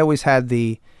 Well, I always had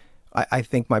I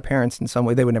think my parents in some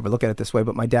way, they would never look at it this way,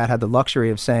 but my dad had the luxury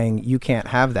of saying, you can't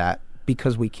have that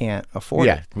because we can't afford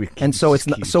it. And so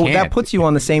that puts you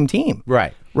on the same team.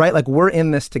 Right. Right? Like we're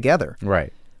in this together.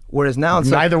 Right. Whereas now it's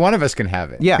neither one of us can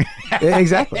have it. Yeah,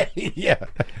 exactly. Yeah.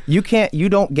 You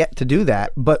don't get to do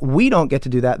that, but we don't get to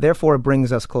do that. Therefore, it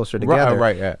brings us closer together.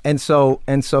 Right. Yeah. And so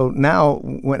now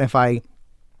if I,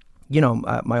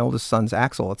 my oldest son's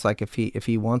Axel, it's like if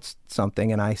he wants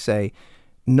something and I say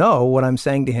no, what I'm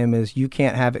saying to him is you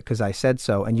can't have it because I said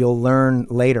so, and you'll learn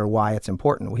later why it's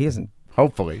important. Well, he isn't.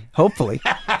 Hopefully.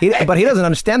 But he doesn't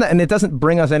understand that, and it doesn't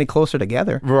bring us any closer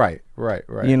together. Right.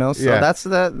 So that's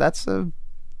a.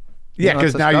 Yeah,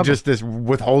 because now you're just this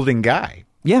withholding guy.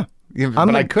 Yeah.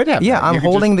 I could have. Yeah, that. I'm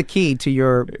holding the key to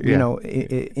your,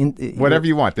 whatever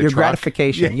you want. Your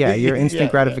gratification. Yeah, your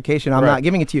instant gratification. I'm not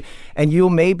giving it to you. And you'll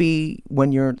maybe,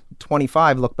 when you're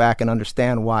 25, look back and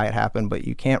understand why it happened, but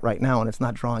you can't right now, and it's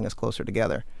not drawing us closer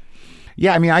together.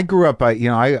 Yeah, I mean, I grew up.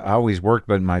 I always worked,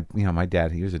 but my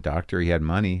dad, he was a doctor. He had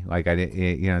money. Like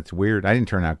it's weird. I didn't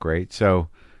turn out great, so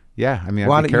Yeah, I mean,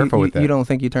 Why I'd be careful with that. You don't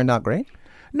think you turned out great?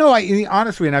 No,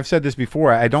 honestly, and I've said this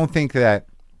before, I don't think that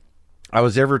I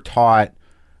was ever taught,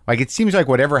 like, it seems like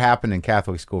whatever happened in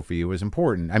Catholic school for you was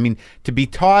important. I mean, to be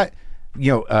taught,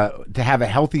 to have a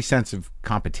healthy sense of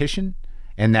competition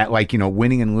and that, like,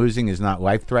 winning and losing is not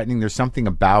life-threatening. There's something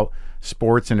about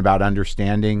sports and about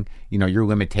understanding, your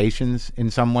limitations in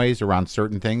some ways around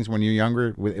certain things when you're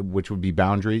younger, which would be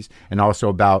boundaries, and also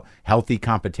about healthy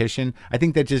competition. I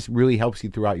think that just really helps you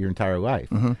throughout your entire life.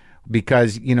 Mm-hmm.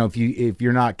 Because, if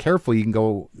you're not careful, you can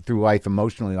go through life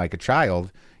emotionally like a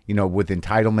child, with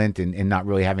entitlement and not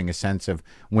really having a sense of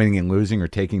winning and losing or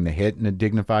taking the hit in a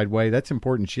dignified way. That's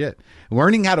important shit.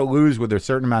 Learning how to lose with a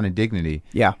certain amount of dignity.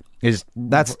 Yeah.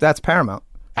 That's paramount.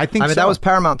 I mean, that was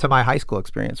paramount to my high school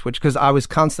experience, because I was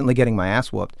constantly getting my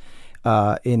ass whooped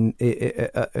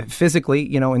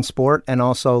physically, in sport, and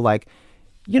also like,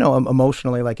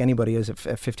 emotionally, like anybody is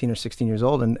at 15 or 16 years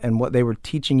old. And what they were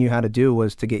teaching you how to do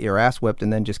was to get your ass whipped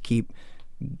and then just keep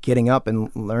getting up and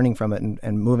learning from it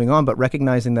and moving on, but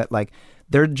recognizing that, like,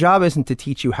 their job isn't to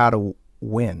teach you how to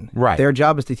win. Right. Their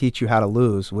job is to teach you how to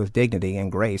lose with dignity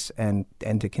and grace and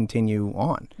to continue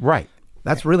on. Right.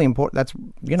 That's really important. That's,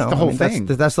 the whole thing.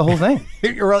 That's the whole thing.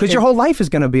 Because your whole life is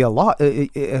going to be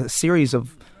a series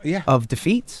of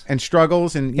defeats and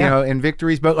struggles and, and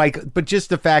victories. But just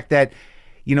the fact that,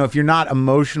 if you're not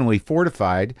emotionally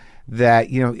fortified,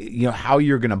 that, how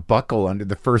you're going to buckle under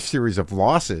the first series of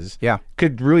losses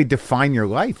could really define your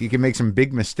life. You can make some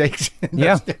big mistakes in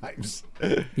those times.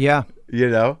 Yeah.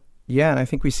 Yeah, and I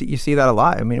think you see that a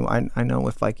lot. I mean, I know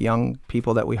with, like, young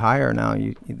people that we hire now,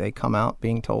 they come out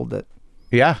being told that,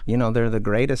 they're the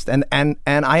greatest. And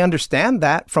I understand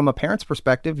that from a parent's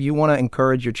perspective. You want to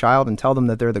encourage your child and tell them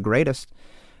that they're the greatest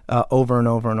over and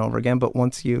over and over again. But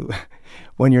when you're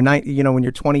when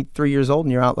you're 23 years old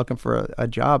and you're out looking for a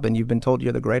job and you've been told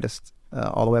you're the greatest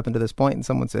all the way up until this point, and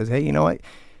someone says, hey, you know what?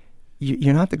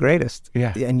 You're not the greatest.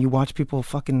 Yeah. And you watch people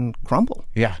fucking crumble.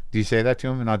 Yeah. Do you say that to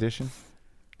them in audition?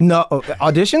 No,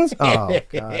 auditions? Oh,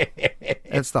 God.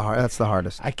 That's the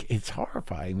hardest. It's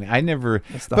horrifying. I mean, I never.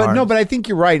 Hardest. No, but I think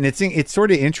you're right, and it's sort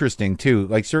of interesting too.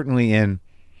 Like, certainly in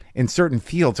certain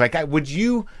fields, like, would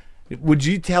you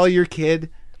tell your kid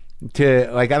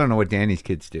to, like, I don't know what Danny's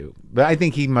kids do, but I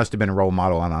think he must have been a role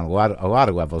model on a lot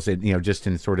of levels. Just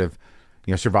in sort of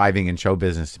surviving in show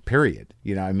business. Period.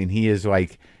 I mean, he is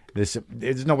like this.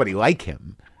 There's nobody like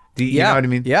him. You know what I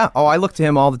mean? Yeah. Oh, I look to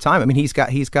him all the time. I mean, he's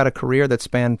got a career that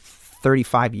spanned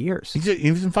 35 years.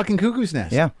 He was in fucking Cuckoo's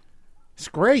Nest. Yeah. It's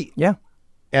great. Yeah.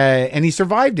 And he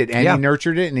survived it, and he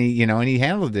nurtured it, and he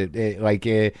handled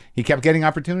it. He kept getting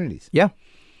opportunities. Yeah.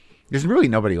 There's really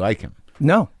nobody like him.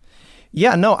 No.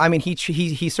 Yeah, no. I mean, he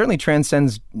certainly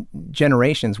transcends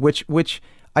generations, which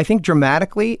I think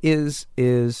dramatically is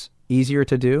easier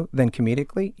to do than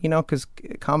comedically, because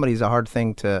comedy is a hard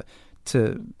thing to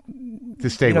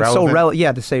stay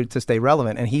relevant. To stay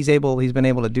relevant, and he's been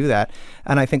able to do that,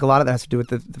 and I think a lot of that has to do with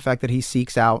the fact that he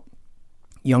seeks out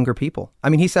younger people. I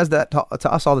mean, he says that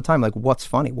to us all the time, like, what's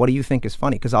funny? What do you think is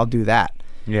funny? Because I'll do that.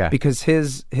 Yeah. Because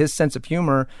his sense of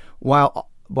humor, while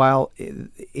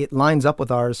it lines up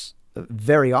with ours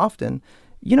very often,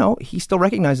 he still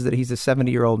recognizes that he's a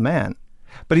 70-year-old man.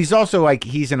 But he's also, like,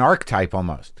 he's an archetype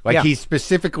almost. Like, Yeah. he's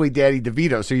specifically Daddy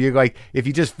DeVito. So you're like, if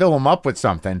you just fill him up with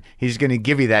something, he's going to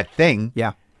give you that thing.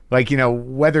 Yeah. Like,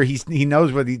 whether he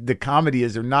knows what the comedy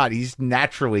is or not, he's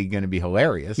naturally going to be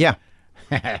hilarious. Yeah.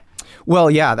 Well,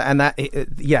 yeah, and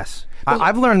yes.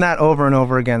 I've learned that over and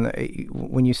over again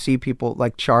when you see people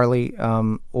like Charlie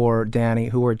or Danny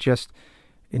who are just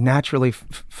naturally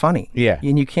funny. Yeah.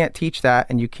 And you can't teach that,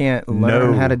 and you can't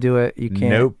learn how to do it. You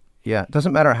can't. Nope. Yeah. It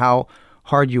doesn't matter how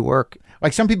hard you work.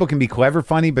 Like, some people can be clever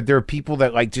funny, but there are people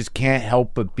that, like, just can't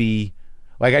help but be,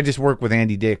 like, I just work with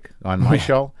Andy Dick on my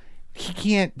show.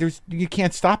 You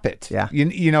can't stop it. Yeah.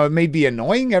 It may be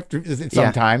annoying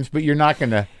sometimes, but you're not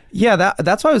going to. Yeah,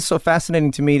 that's why it was so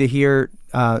fascinating to me to hear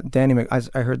Danny.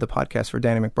 I heard the podcast for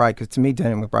Danny McBride, because to me,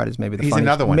 Danny McBride is maybe the funniest,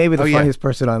 another one. Funniest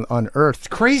person on earth. It's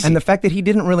crazy. And the fact that he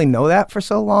didn't really know that for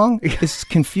so long is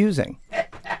confusing.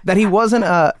 That he wasn't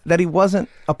a he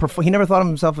never thought of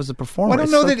himself as a performer. Well, I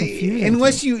don't know that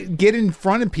unless you get in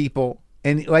front of people,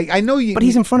 and, like, I know you. But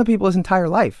he's in front of people his entire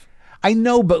life. I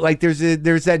know, but, like, there's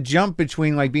that jump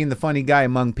between, like, being the funny guy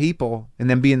among people and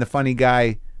then being the funny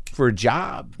guy for a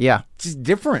job. Yeah. It's just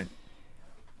different.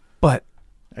 But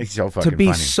he's so fucking to be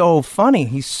funny. so funny,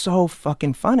 he's so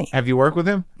fucking funny. Have you worked with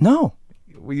him? No.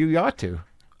 Well, you ought to.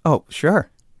 Oh, sure.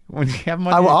 When you have him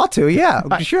I ought to, yeah,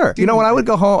 sure. When I would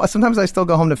go home, sometimes I still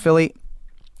go home to Philly,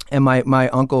 and my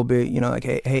uncle would be, like,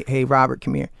 hey, Robert,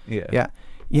 come here. Yeah. Yeah.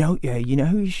 you know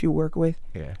who you should work with?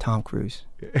 Yeah. Tom Cruise.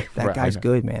 That Right, guy's I know.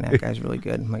 good, man. That guy's really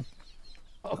good. I'm like,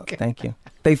 Okay. thank you.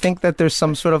 They think that there's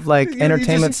some sort of like You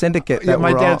entertainment just- syndicate. Yeah, That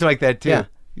my we're dad's all, like that too. Yeah.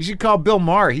 You should call Bill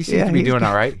Maher. He seems Yeah, to be he's doing good.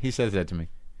 all right. He says that to me.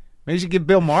 Maybe you should give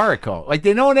Bill Maher a call. Like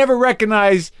they don't ever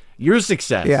recognize your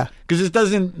success. Yeah. Because it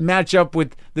doesn't match up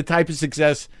with the type of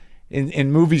success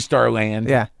in movie star land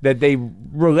Yeah. that they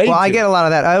relate Well, to. I get a lot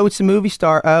of that. Oh, it's a movie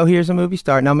star. Oh, here's a movie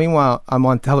star. Now, meanwhile, I'm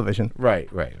on television. Right.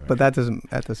 But that doesn't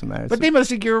matter. But they must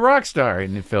think you're a rock star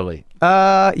in Philly.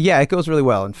 Yeah, it goes really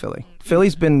well in Philly.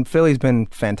 Philly's been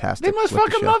fantastic. They must with the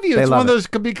fucking show. love you. They It's love one of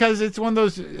it. those because it's one of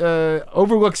those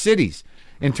overlooked cities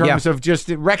in terms of just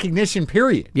recognition.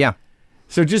 Period. Yeah.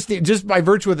 So just by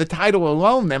virtue of the title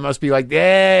alone, they must be like,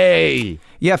 "Yay!"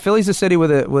 Yeah, Philly's a city with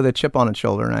a chip on its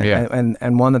shoulder, and Yeah.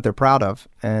 and one that they're proud of,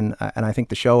 and I think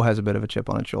the show has a bit of a chip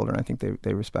on its shoulder, and I think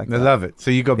they respect They that. love it.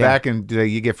 So you go back and do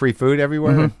you get free food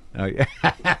everywhere? Oh yeah.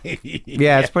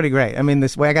 Yeah, it's pretty great. I mean,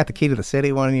 this way I got the key to the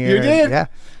city one year. You did? Yeah,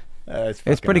 It's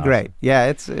it's pretty fucking great. awesome. Yeah,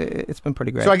 it's been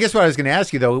pretty great. So I guess what I was going to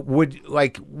ask you though,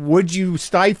 would you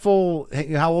stifle?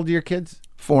 How old are your kids?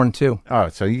 4 and 2. Oh,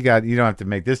 so you don't have to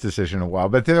make this decision in a while.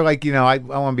 But they're like, I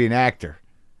want to be an actor.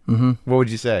 Mm-hmm. What would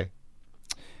you say?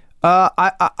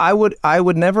 I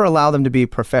would never allow them to be a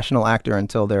professional actor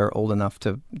until they're old enough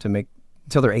to make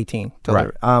until they're 18.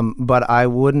 Right. But I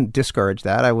wouldn't discourage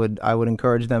that. I would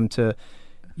encourage them to,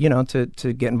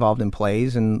 to get involved in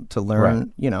plays and to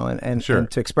learn, Right. and Sure.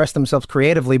 to express themselves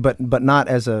creatively, but not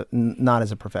as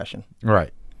a profession.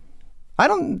 Right. I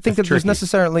don't think That's that there's tricky.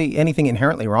 necessarily anything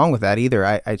inherently wrong with that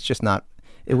either. It's just not.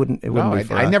 It wouldn't. It wouldn't No, be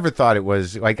for I us. never thought it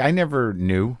was like I never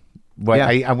knew. But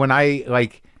Yeah. when I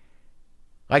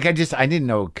I didn't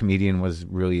know comedian was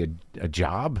really a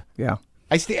job. Yeah.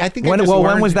 I think When I just when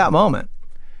learned- was that moment?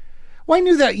 Well, I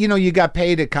knew that you got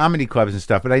paid at comedy clubs and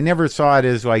stuff, but I never saw it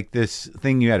as like this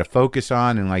thing you had to focus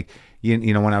on. And like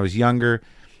when I was younger,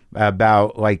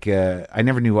 about like I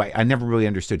never knew. I never really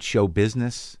understood show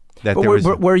business. That But there was.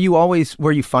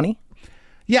 were you funny?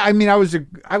 Yeah, I mean, I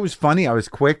was funny. I was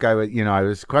quick. I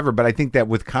was clever. But I think that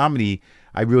with comedy,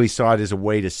 I really saw it as a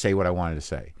way to say what I wanted to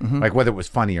say. Like whether it was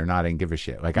funny or not, I didn't give a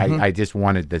shit. Like I just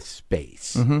wanted the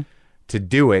space to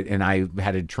do it, and I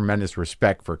had a tremendous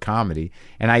respect for comedy.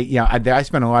 And I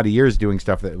spent a lot of years doing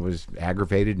stuff that was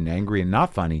aggravated and angry and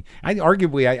not funny. I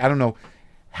don't know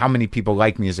how many people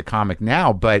like me as a comic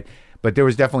now, but there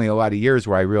was definitely a lot of years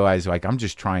where I realized like I'm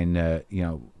just trying to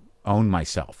own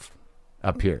myself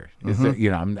up here.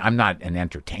 I'm not an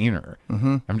entertainer.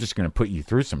 I'm just going to put you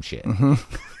through some shit.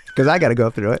 Because I got to go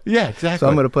through it. Yeah, exactly. So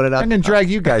I'm going to put it out. I'm going to drag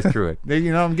you guys through it.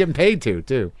 I'm getting paid to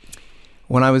too.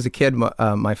 When I was a kid,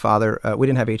 my father, we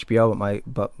didn't have HBO,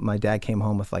 but my dad came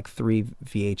home with like 3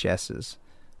 VHSs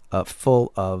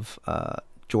full of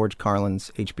George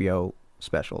Carlin's HBO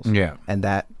specials. Yeah. And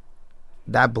that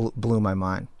blew my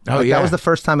mind. Oh, Like, yeah. That was the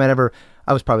first time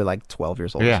I was probably like 12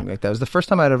 years old or Yeah. something like that. It was the first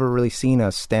time I'd ever really seen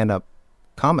a stand-up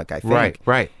comic, I think.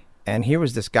 Right. And here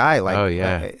was this guy like, Oh,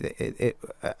 yeah.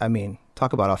 I mean,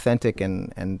 talk about authentic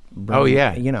and Oh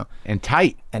yeah. and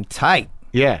tight. tight.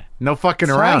 Yeah. No fucking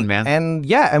around, man.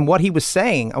 And what he was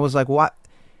saying, I was like, what?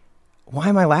 Why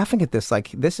am I laughing at this?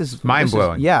 Like, this is Mind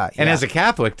blowing. Yeah. And yeah. as a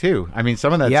Catholic too. I mean,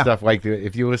 some of that Yeah. stuff, like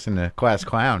if you listen to Class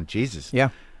Clown, Jesus. Yeah.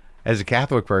 As a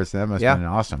Catholic person, that must Yeah. have been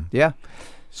awesome. Yeah.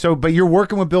 So, but you're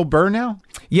working with Bill Burr now?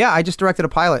 Yeah, I just directed a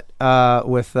pilot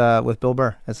with Bill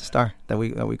Burr as a star that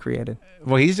we created.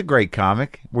 Well, he's a great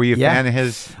comic. Were you a Yeah. fan of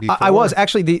his before? I was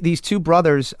actually these 2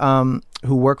 brothers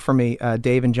who work for me,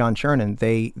 Dave and John Chernin.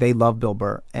 They love Bill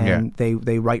Burr and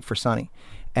they write for Sonny,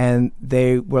 and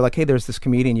they were like, "Hey, there's this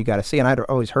comedian you got to see." And I'd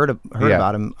always heard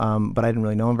about him, but I didn't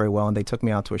really know him very well. And they took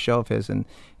me out to a show of his, and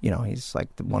he's like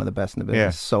one of the best in the business. Yeah.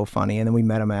 So funny. And then we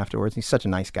met him afterwards. He's such a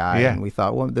nice guy, Yeah. and we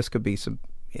thought, well, this could be some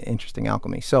interesting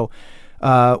alchemy. So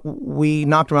we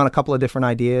knocked around a couple of different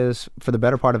ideas for the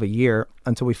better part of a year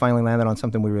until we finally landed on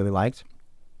something we really liked.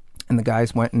 And the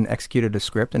guys went and executed a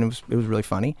script, and it was really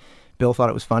funny. Bill thought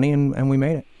it was funny, and we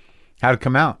made it. How'd it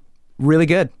come out? Really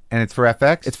good. And it's for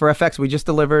FX? It's for FX. We just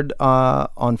delivered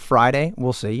on Friday.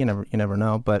 We'll see. You never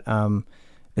know. But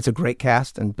it's a great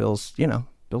cast, and Bill's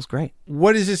great.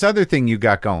 What is this other thing you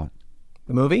got going?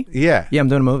 The movie? Yeah. Yeah, I'm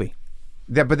doing a movie.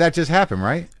 But that just happened,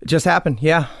 right? It just happened.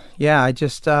 Yeah. I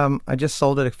just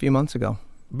sold it a few months ago.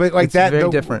 But like It's that, very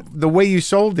different. The way you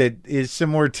sold it is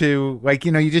similar to like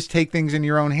you just take things in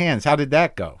your own hands. How did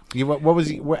that go?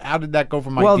 How did that go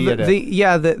from idea to?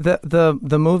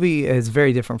 The movie is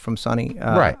very different from Sonny.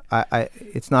 Right.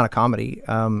 It's not a comedy.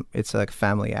 It's a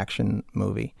family action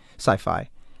movie, sci-fi,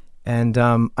 and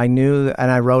I knew,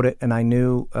 and I wrote it, and I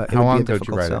knew it How would long be a ago did you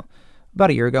difficult write sell. it? About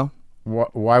a year ago.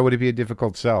 Why would it be a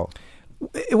difficult sell?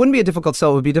 It wouldn't be a difficult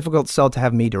sell. It would be a difficult sell to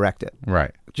have me direct it.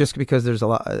 Right. Just because there's a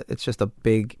lot. It's just a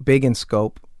big in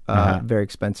scope, very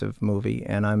expensive movie,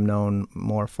 and I'm known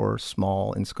more for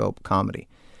small in scope comedy.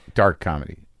 Dark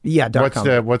comedy. Yeah, dark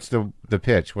comedy. What's the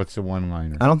pitch? What's the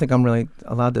one-liner? I don't think I'm really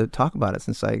allowed to talk about it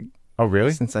since I. Oh,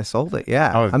 really? Since I sold it,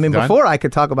 yeah. Oh, I mean, done? before I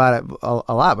could talk about it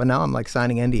a lot, but now I'm like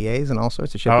signing NDAs and all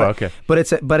sorts of shit. Oh, but, okay.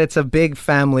 But it's a big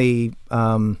family.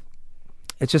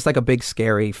 It's just like a big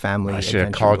scary family. I should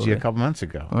have called you a couple months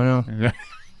ago. I know.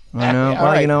 I know. Well,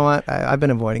 right. you know what? I've been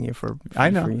avoiding you for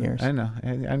years. I know. I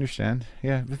understand.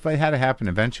 Yeah, if it had to happen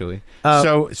eventually.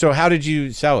 So how did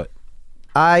you sell it?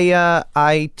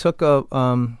 I took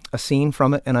a scene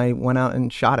from it and I went out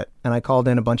and shot it, and I called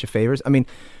in a bunch of favors. I mean,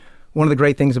 one of the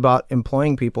great things about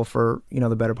employing people for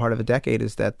the better part of a decade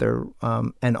is that they're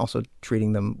and also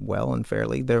treating them well and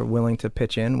fairly. They're willing to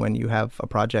pitch in when you have a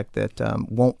project that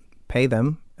won't pay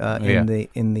them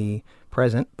in the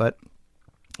present, but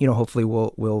hopefully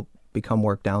will become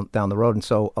work down the road. And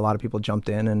so a lot of people jumped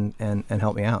in and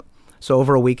helped me out. So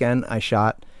over a weekend, I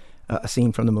shot a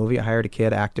scene from the movie. I hired a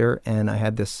kid actor, and I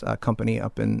had this company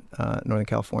up in Northern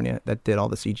California that did all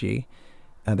the CG.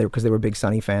 Because they were big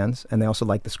Sunny fans, and they also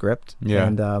liked the script. Yeah.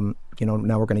 And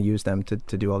now we're going to use them to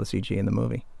do all the CG in the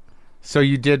movie. So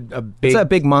you did it's a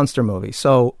big monster movie.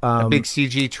 So a big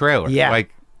CG trailer.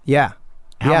 Yeah.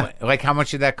 How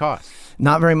much did that cost?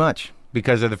 Not very much.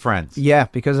 Because of the friends. Yeah,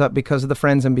 because of the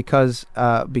friends, and because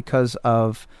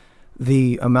of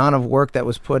the amount of work that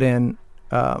was put in.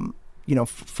 From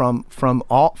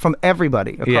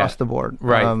everybody across the board.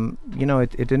 Right.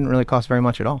 It didn't really cost very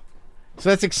much at all. So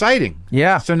that's exciting.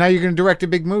 Yeah. So now you're going to direct a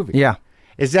big movie. Yeah.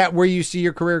 Is that where you see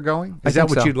your career going? Is that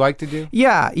what you'd like to do?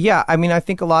 Yeah. I mean, I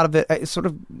think a lot of it is sort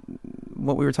of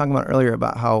what we were talking about earlier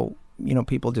about how,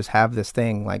 people just have this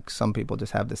thing, like some people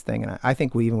just have this thing. And I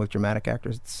think even with dramatic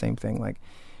actors, it's the same thing. Like,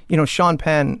 Sean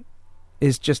Penn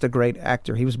is just a great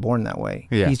actor. He was born that way.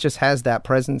 Yeah. He just has that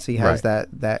presence. He has that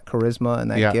charisma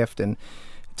and that gift. And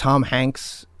Tom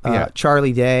Hanks,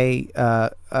 Charlie Day,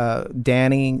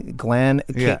 Danny, Glenn,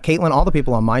 Caitlin, all the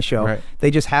people on my show,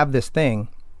 they just have this thing.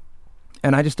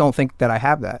 And I just don't think that I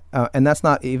have that. And that's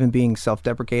not even being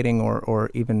self-deprecating or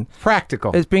even...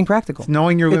 Practical. It's being practical. It's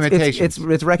knowing your limitations.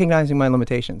 It's recognizing my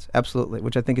limitations, absolutely,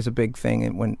 which I think is a big thing.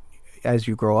 And as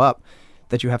you grow up,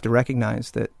 that you have to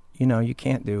recognize that, you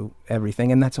can't do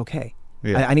everything, and that's okay.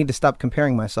 Yeah. I need to stop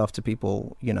comparing myself to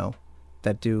people,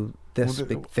 that do this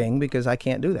big thing, because I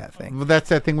can't do that thing. Well, that's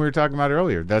that thing we were talking about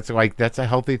earlier. That's a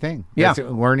healthy thing. Yeah. That's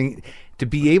learning to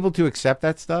be able to accept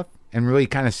that stuff and really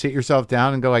kind of sit yourself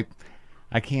down and go like,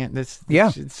 I can't. It's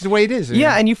the way it is.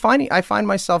 Yeah, and I find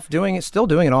myself still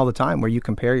doing it all the time, where you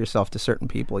compare yourself to certain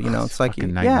people. It's like,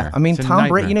 nightmare. I mean, it's Tom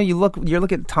Brady. You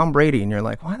look at Tom Brady, and you're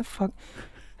like, why the fuck?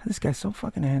 This guy's so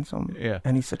fucking handsome,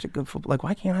 and he's such a good football. Like,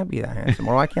 why can't I be that handsome,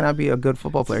 or why can't I be a good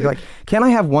football player? Like, can't I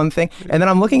have one thing? And then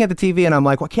I'm looking at the TV, and I'm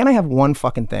like, well, can't I have one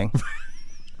fucking thing?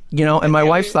 And my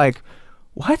wife's like,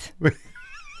 what?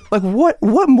 Like,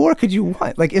 what more could you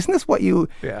want? Like, isn't this what you?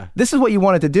 Yeah. This is what you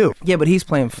wanted to do. Yeah, but he's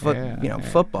playing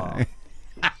football.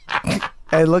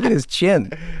 And look at his chin.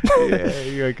 Yeah,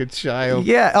 you're like a child.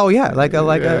 Yeah. Oh, yeah. Like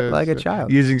a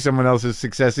child. Using someone else's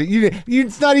success.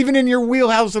 It's not even in your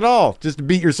wheelhouse at all. Just to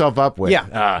beat yourself up with.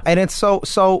 Yeah. And it's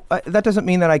so that doesn't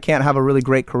mean that I can't have a really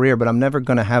great career, but I'm never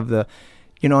going to have the.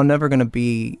 I'm never going to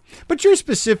be... But you're a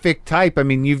specific type. I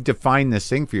mean, you've defined this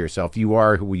thing for yourself. You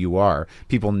are who you are.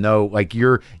 People know, like,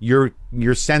 your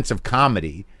sense of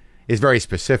comedy is very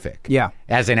specific. Yeah.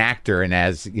 As an actor and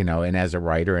as a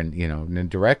writer and, and a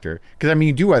director. Because, I mean,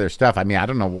 you do other stuff. I mean, I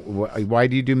don't know. Why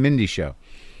do you do Mindy's show?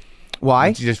 Why?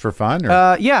 It's just for fun?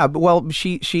 Or? Yeah. Well,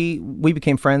 we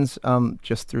became friends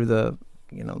just through the,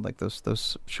 like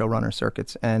those showrunner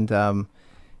circuits.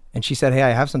 And she said, "Hey,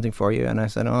 I have something for you." And I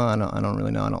said, "Oh, I don't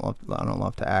really know. I don't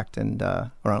love to act, and or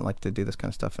I don't like to do this kind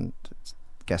of stuff and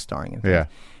guest starring and things." Yeah.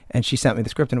 And she sent me the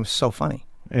script, and it was so funny.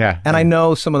 Yeah. And I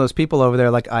know some of those people over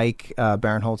there, like Ike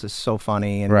Barinholtz is so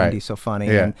funny, and Mindy's so funny,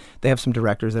 and they have some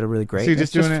directors that are really great. So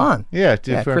it's just fun. Yeah.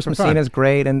 Chris Messina's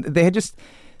great, and they had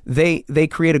they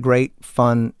create a great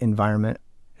fun environment.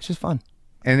 It's just fun.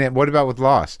 And then what about with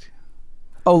Lost?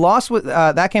 Oh, Lost was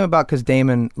that came about because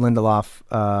Damon Lindelof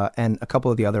and a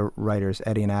couple of the other writers,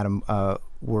 Eddie and Adam,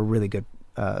 were really good.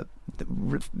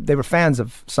 They were fans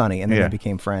of Sonny, and then they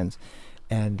became friends.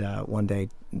 And one day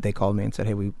they called me and said,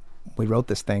 "Hey, we wrote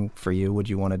this thing for you. Would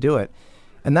you want to do it?"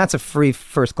 And that's a free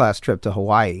first class trip to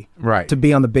Hawaii, right? To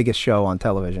be on the biggest show on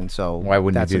television. So why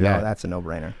wouldn't you do that? That's a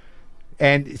no-brainer.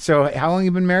 And so, how long have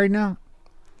you been married now?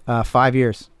 5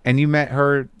 years. And you met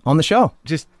her on the show?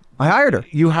 I hired her.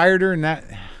 You hired her, and that?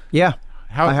 Yeah,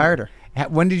 I hired her.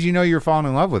 When did you know you were falling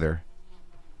in love with her?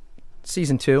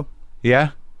 Season 2.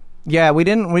 Yeah. Yeah, we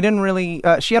didn't really.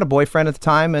 She had a boyfriend at the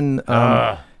time, and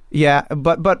yeah,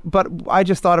 but I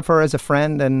just thought of her as a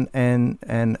friend and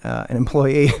an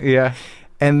employee. Yeah.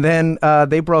 And then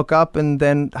they broke up, and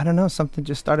then I don't know, something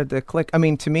just started to click. I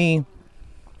mean, to me,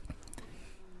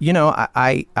 you know,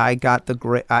 I got the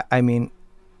great. I mean,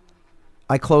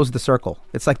 I closed the circle.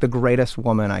 It's like the greatest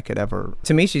woman I could ever.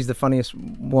 To me, she's the funniest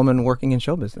woman working in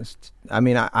show business. I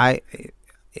mean,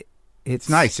 it's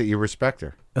nice that you respect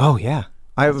her. Oh yeah,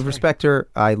 I respect her.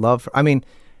 I love her. I mean,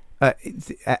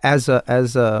 as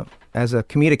a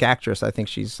comedic actress, I think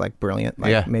she's like brilliant.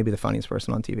 Like maybe the funniest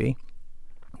person on TV.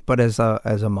 But as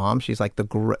a mom, she's like the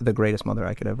greatest mother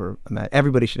I could ever imagine.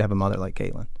 Everybody should have a mother like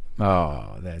Caitlin.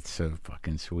 Oh, that's so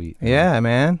fucking sweet. Yeah,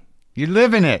 man. You're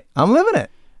living it. I'm living it.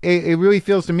 It really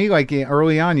feels to me like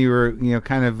early on you were, you know,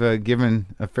 kind of given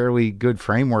a fairly good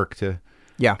framework to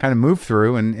kind of move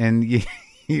through, and you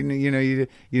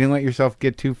didn't let yourself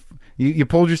get too. You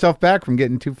pulled yourself back from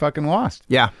getting too fucking lost.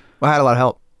 Yeah. Well, I had a lot of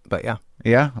help, but yeah.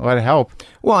 Yeah, a lot of help.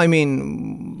 Well, I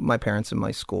mean, my parents and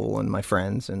my school and my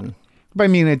friends and. But I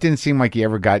mean, it didn't seem like you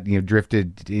ever got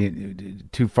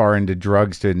drifted too far into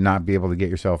drugs to not be able to get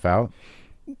yourself out.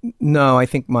 No, I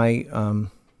think my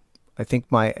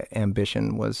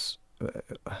ambition was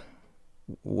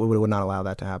would not allow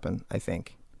that to happen. I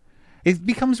think it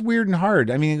becomes weird and hard.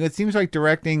 I mean, it seems like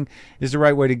directing is the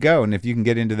right way to go, and if you can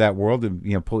get into that world, and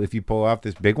if you pull off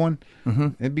this big one,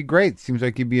 it'd be great. Seems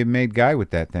like you'd be a made guy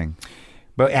with that thing.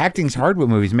 But acting's hard with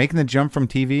movies. Making the jump from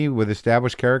TV with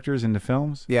established characters into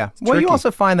films. Yeah. Well, tricky. You also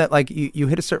find that like you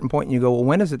hit a certain point and you go, well,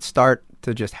 when does it start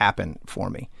to just happen for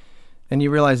me? And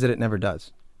you realize that it never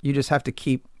does. You just have to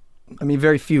keep. I mean,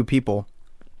 very few people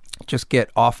just get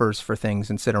offers for things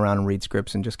and sit around and read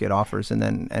scripts and just get offers,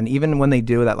 and even when they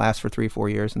do, that lasts for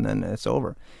 3-4 years and then it's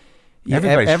over.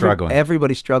 Everybody's struggling.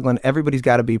 Everybody's struggling. Everybody's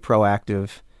got to be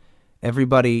proactive.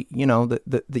 Everybody, you know,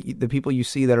 the people you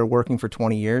see that are working for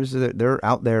 20 years, they're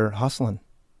out there hustling,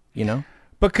 you know?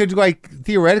 But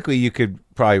theoretically, you could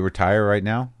probably retire right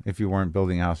now if you weren't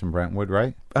building a house in Brentwood,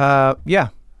 right? Yeah.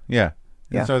 Yeah.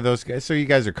 And so you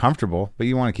guys are comfortable, but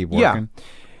you want to keep working.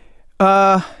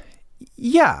 Yeah.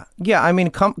 I mean,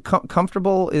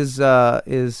 comfortable is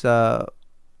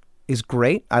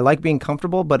great. I like being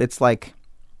comfortable, but it's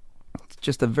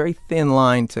just a very thin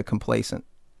line to complacent,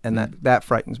 and that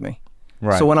frightens me.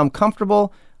 Right. So when I'm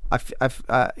comfortable,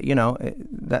 you know,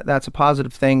 that's a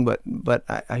positive thing, but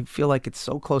I feel like it's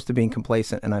so close to being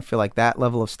complacent, and I feel like that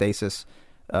level of stasis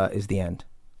is the end.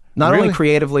 Not only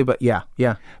creatively, but yeah.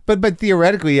 But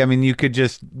theoretically, I mean, you could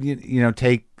just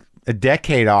take a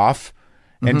decade off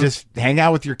and just hang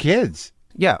out with your kids.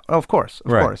 Yeah, of course.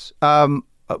 But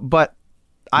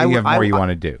you have more you want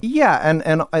to do. Yeah,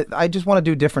 and I just want to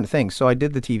do different things. So I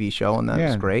did the TV show, and that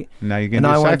was great. Now you're going to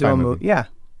do a sci-fi movie. Yeah,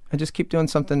 I just keep doing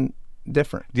something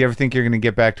different. Do you ever think you're going to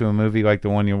get back to a movie like the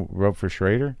one you wrote for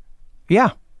Schrader?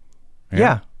 Yeah.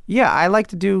 I like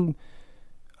to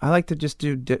just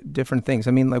do different things.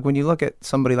 I mean, like when you look at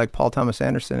somebody like Paul Thomas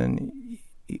Anderson, and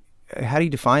how do you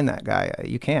define that guy?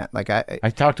 You can't. Like I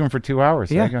talked to him for 2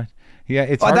 hours. Yeah.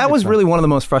 It's that was really one of the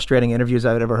most frustrating interviews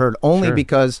I've ever heard. Only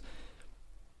because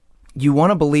you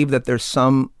want to believe that there's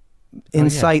some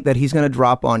insight that he's going to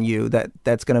drop on you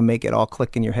that's going to make it all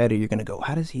click in your head, or you're going to go,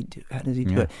 how does he do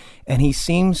it? And he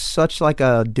seems such like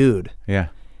a dude. Yeah.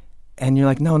 And you're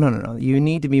like, no. You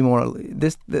need to be more.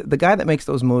 The guy that makes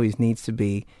those movies needs to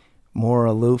be more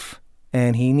aloof,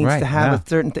 and he needs to have a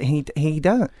certain thing. He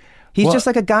doesn't. He's just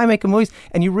like a guy making movies,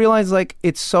 and you realize like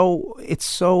it's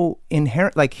so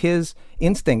inherent. Like his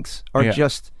instincts are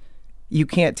just. You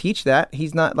can't teach that.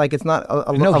 He's not like it's not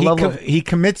a level. He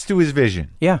commits to his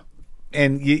vision. Yeah,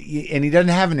 and he doesn't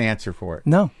have an answer for it.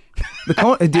 No, the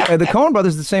Coen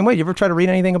brothers the same way. You ever try to read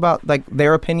anything about like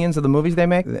their opinions of the movies they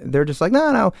make? They're just like,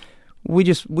 no, we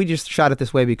just shot it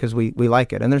this way because we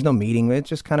like it, and there's no meeting. It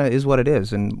just kind of is what it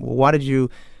is. And why did you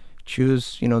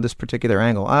choose this particular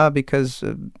angle? Because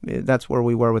that's where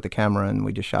we were with the camera, and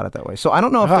we just shot it that way. So I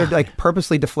don't know if they're like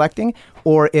purposely deflecting,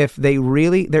 or if they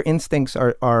really their instincts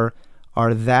are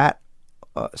that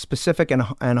specific and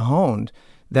honed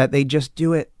that they just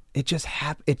do it. It just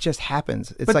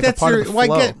happens. It's like a part of the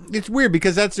flow. It's weird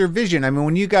because that's their vision. I mean,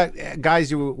 when you got guys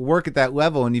who work at that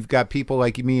level, and you've got people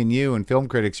like me and you and film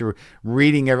critics who are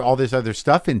reading all this other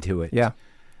stuff into it. Yeah,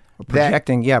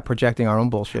 projecting our own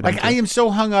bullshit. Like I am so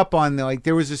hung up on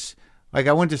there was this. Like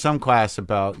I went to some class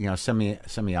about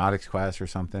semiotics class or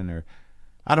something, or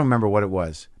I don't remember what it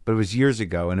was. But it was years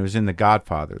ago, and it was in The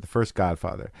Godfather, the first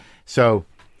Godfather. So,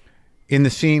 in the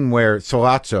scene where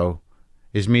Sollozzo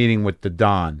is meeting with the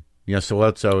Don,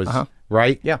 Sollozzo is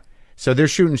right. Yeah. So they're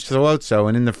shooting Sollozzo,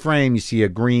 and in the frame, you see a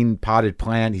green potted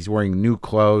plant. He's wearing new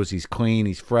clothes. He's clean.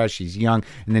 He's fresh. He's young.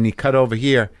 And then he cut over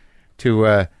here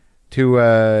to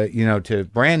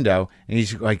Brando, and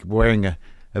he's like wearing a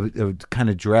kind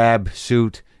of drab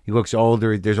suit. He looks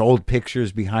older. There's old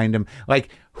pictures behind him. Like,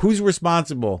 who's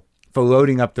responsible for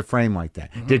loading up the frame like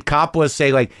that? Mm-hmm. Did Coppola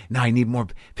say, like, no, I need more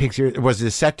pictures? Was it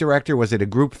a set director? Was it a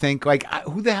group think? Like,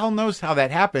 who the hell knows how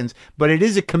that happens? But it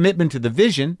is a commitment to the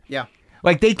vision. Yeah.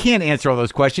 Like, they can't answer all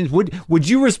those questions. Would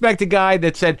you respect a guy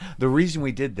that said, the reason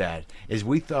we did that is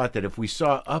we thought that if we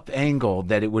saw up angle,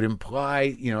 that it would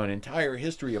imply, an entire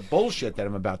history of bullshit that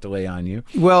I'm about to lay on you?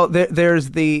 Well, there's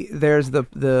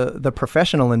the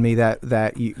professional in me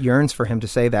that yearns for him to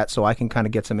say that, so I can kind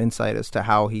of get some insight as to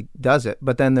how he does it.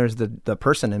 But then there's the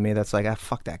person in me that's like,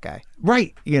 fuck that guy.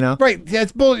 Right. Right.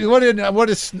 That's bullshit.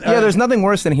 There's nothing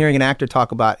worse than hearing an actor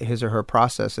talk about his or her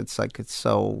process. It's like, it's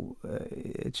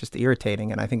just irritating.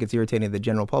 And I think it's irritating to the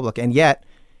general public. And yet,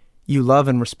 you love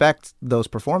and respect those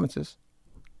performances.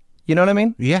 You know what I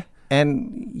mean? Yeah.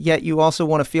 And yet, you also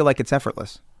want to feel like it's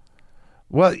effortless.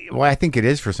 Well, I think it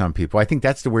is for some people. I think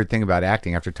that's the weird thing about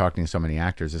acting after talking to so many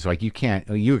actors. It's like,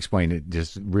 you explained it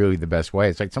just really the best way.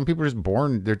 It's like some people are just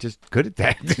born, they're just good at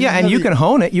that. Yeah, and you can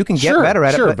hone it. You can get better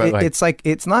at it. But it's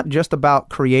it's not just about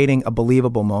creating a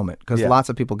believable moment, because lots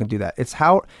of people can do that. It's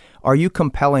how are you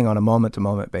compelling on a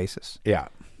moment-to-moment basis? Yeah.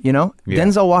 Yeah.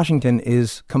 Denzel Washington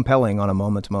is compelling on a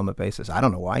moment-to-moment basis. I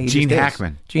don't know why. Gene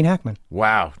Hackman.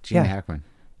 Wow, Gene Hackman.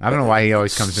 I don't know why he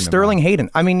always comes in. Sterling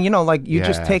Hayden. I mean,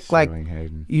 just take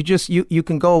Hayden. You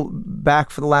can go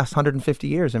back for the last 150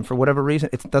 years, and for whatever reason,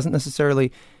 it doesn't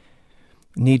necessarily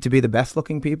need to be the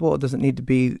best-looking people. It doesn't need to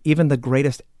be even the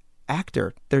greatest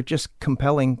actor. They're just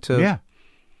compelling to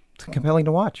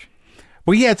watch.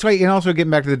 Well, yeah, it's like, and also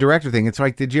getting back to the director thing, it's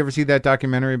like, did you ever see that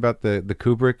documentary about the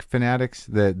Kubrick fanatics,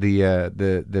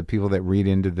 the people that read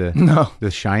into the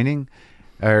Shining,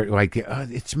 or like,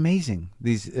 it's amazing.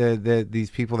 These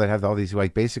people that have all these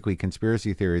like basically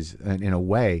conspiracy theories in a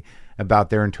way about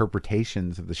their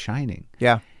interpretations of The Shining.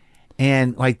 Yeah,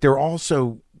 and like they're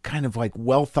also kind of like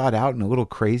well thought out and a little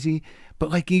crazy,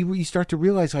 but like you start to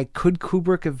realize, like, could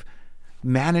Kubrick have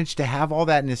managed to have all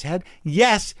that in his head?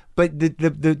 Yes, but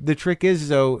the trick is,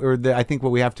 though, I think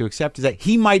what we have to accept is that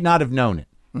he might not have known it.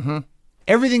 Mm-hmm.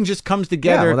 Everything just comes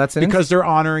together because they're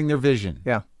honoring their vision.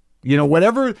 Yeah.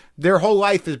 Whatever their whole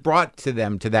life is brought to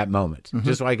them to that moment,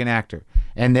 just like an actor.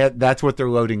 And that's what they're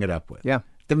loading it up with. Yeah.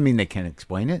 Doesn't mean they can't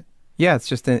explain it. Yeah, it's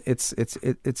just,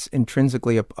 it's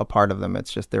intrinsically a part of them.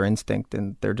 It's just their instinct,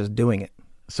 and they're just doing it.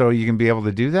 So you can be able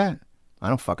to do that? I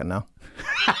don't fucking know.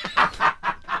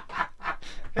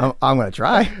 I'm going to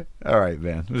try. All right,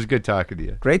 man. It was good talking to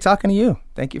you. Great talking to you.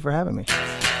 Thank you for having me.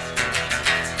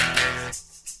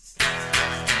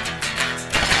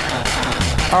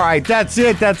 All right, that's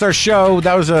it. That's our show.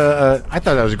 That was I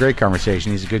thought that was a great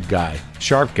conversation. He's a good guy,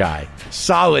 sharp guy,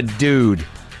 solid dude.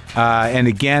 And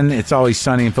again, It's Always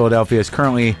Sunny in Philadelphia is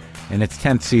currently in its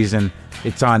 10th season.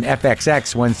 It's on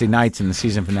FXX Wednesday nights, and the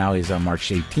season finale is on March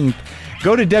 18th.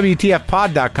 Go to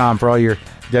WTFpod.com for all your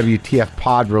WTF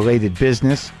Pod related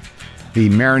business. The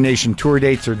Marination tour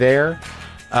dates are there.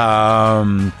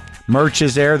 Merch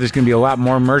is there. There's going to be a lot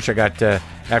more merch. I got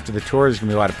after the tour, there's going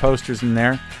to be a lot of posters in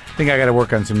there. I think I got to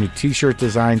work on some new t-shirt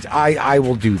designs. I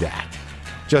will do that.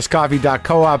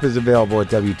 JustCoffee.coop is available at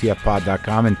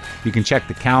WTFpod.com, and you can check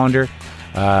the calendar.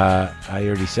 I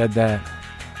already said that.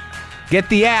 Get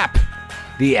the app.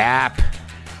 The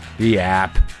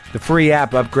free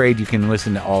app upgrade. You can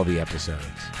listen to all the episodes.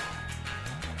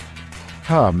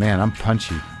 Oh, man, I'm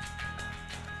punchy.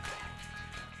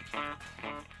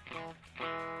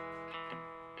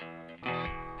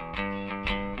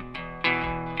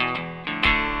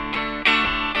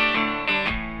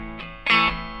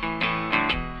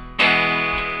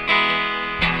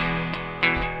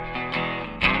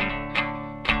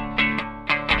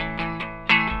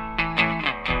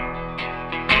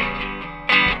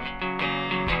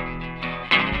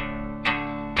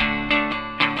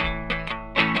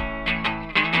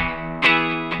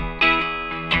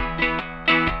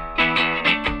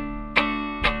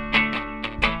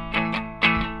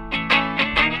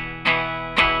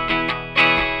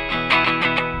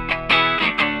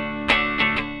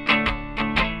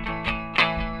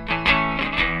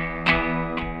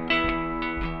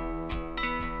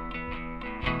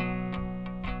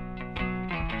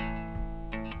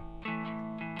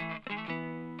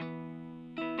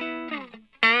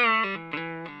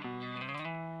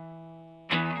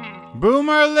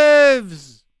 Boomer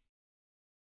lives!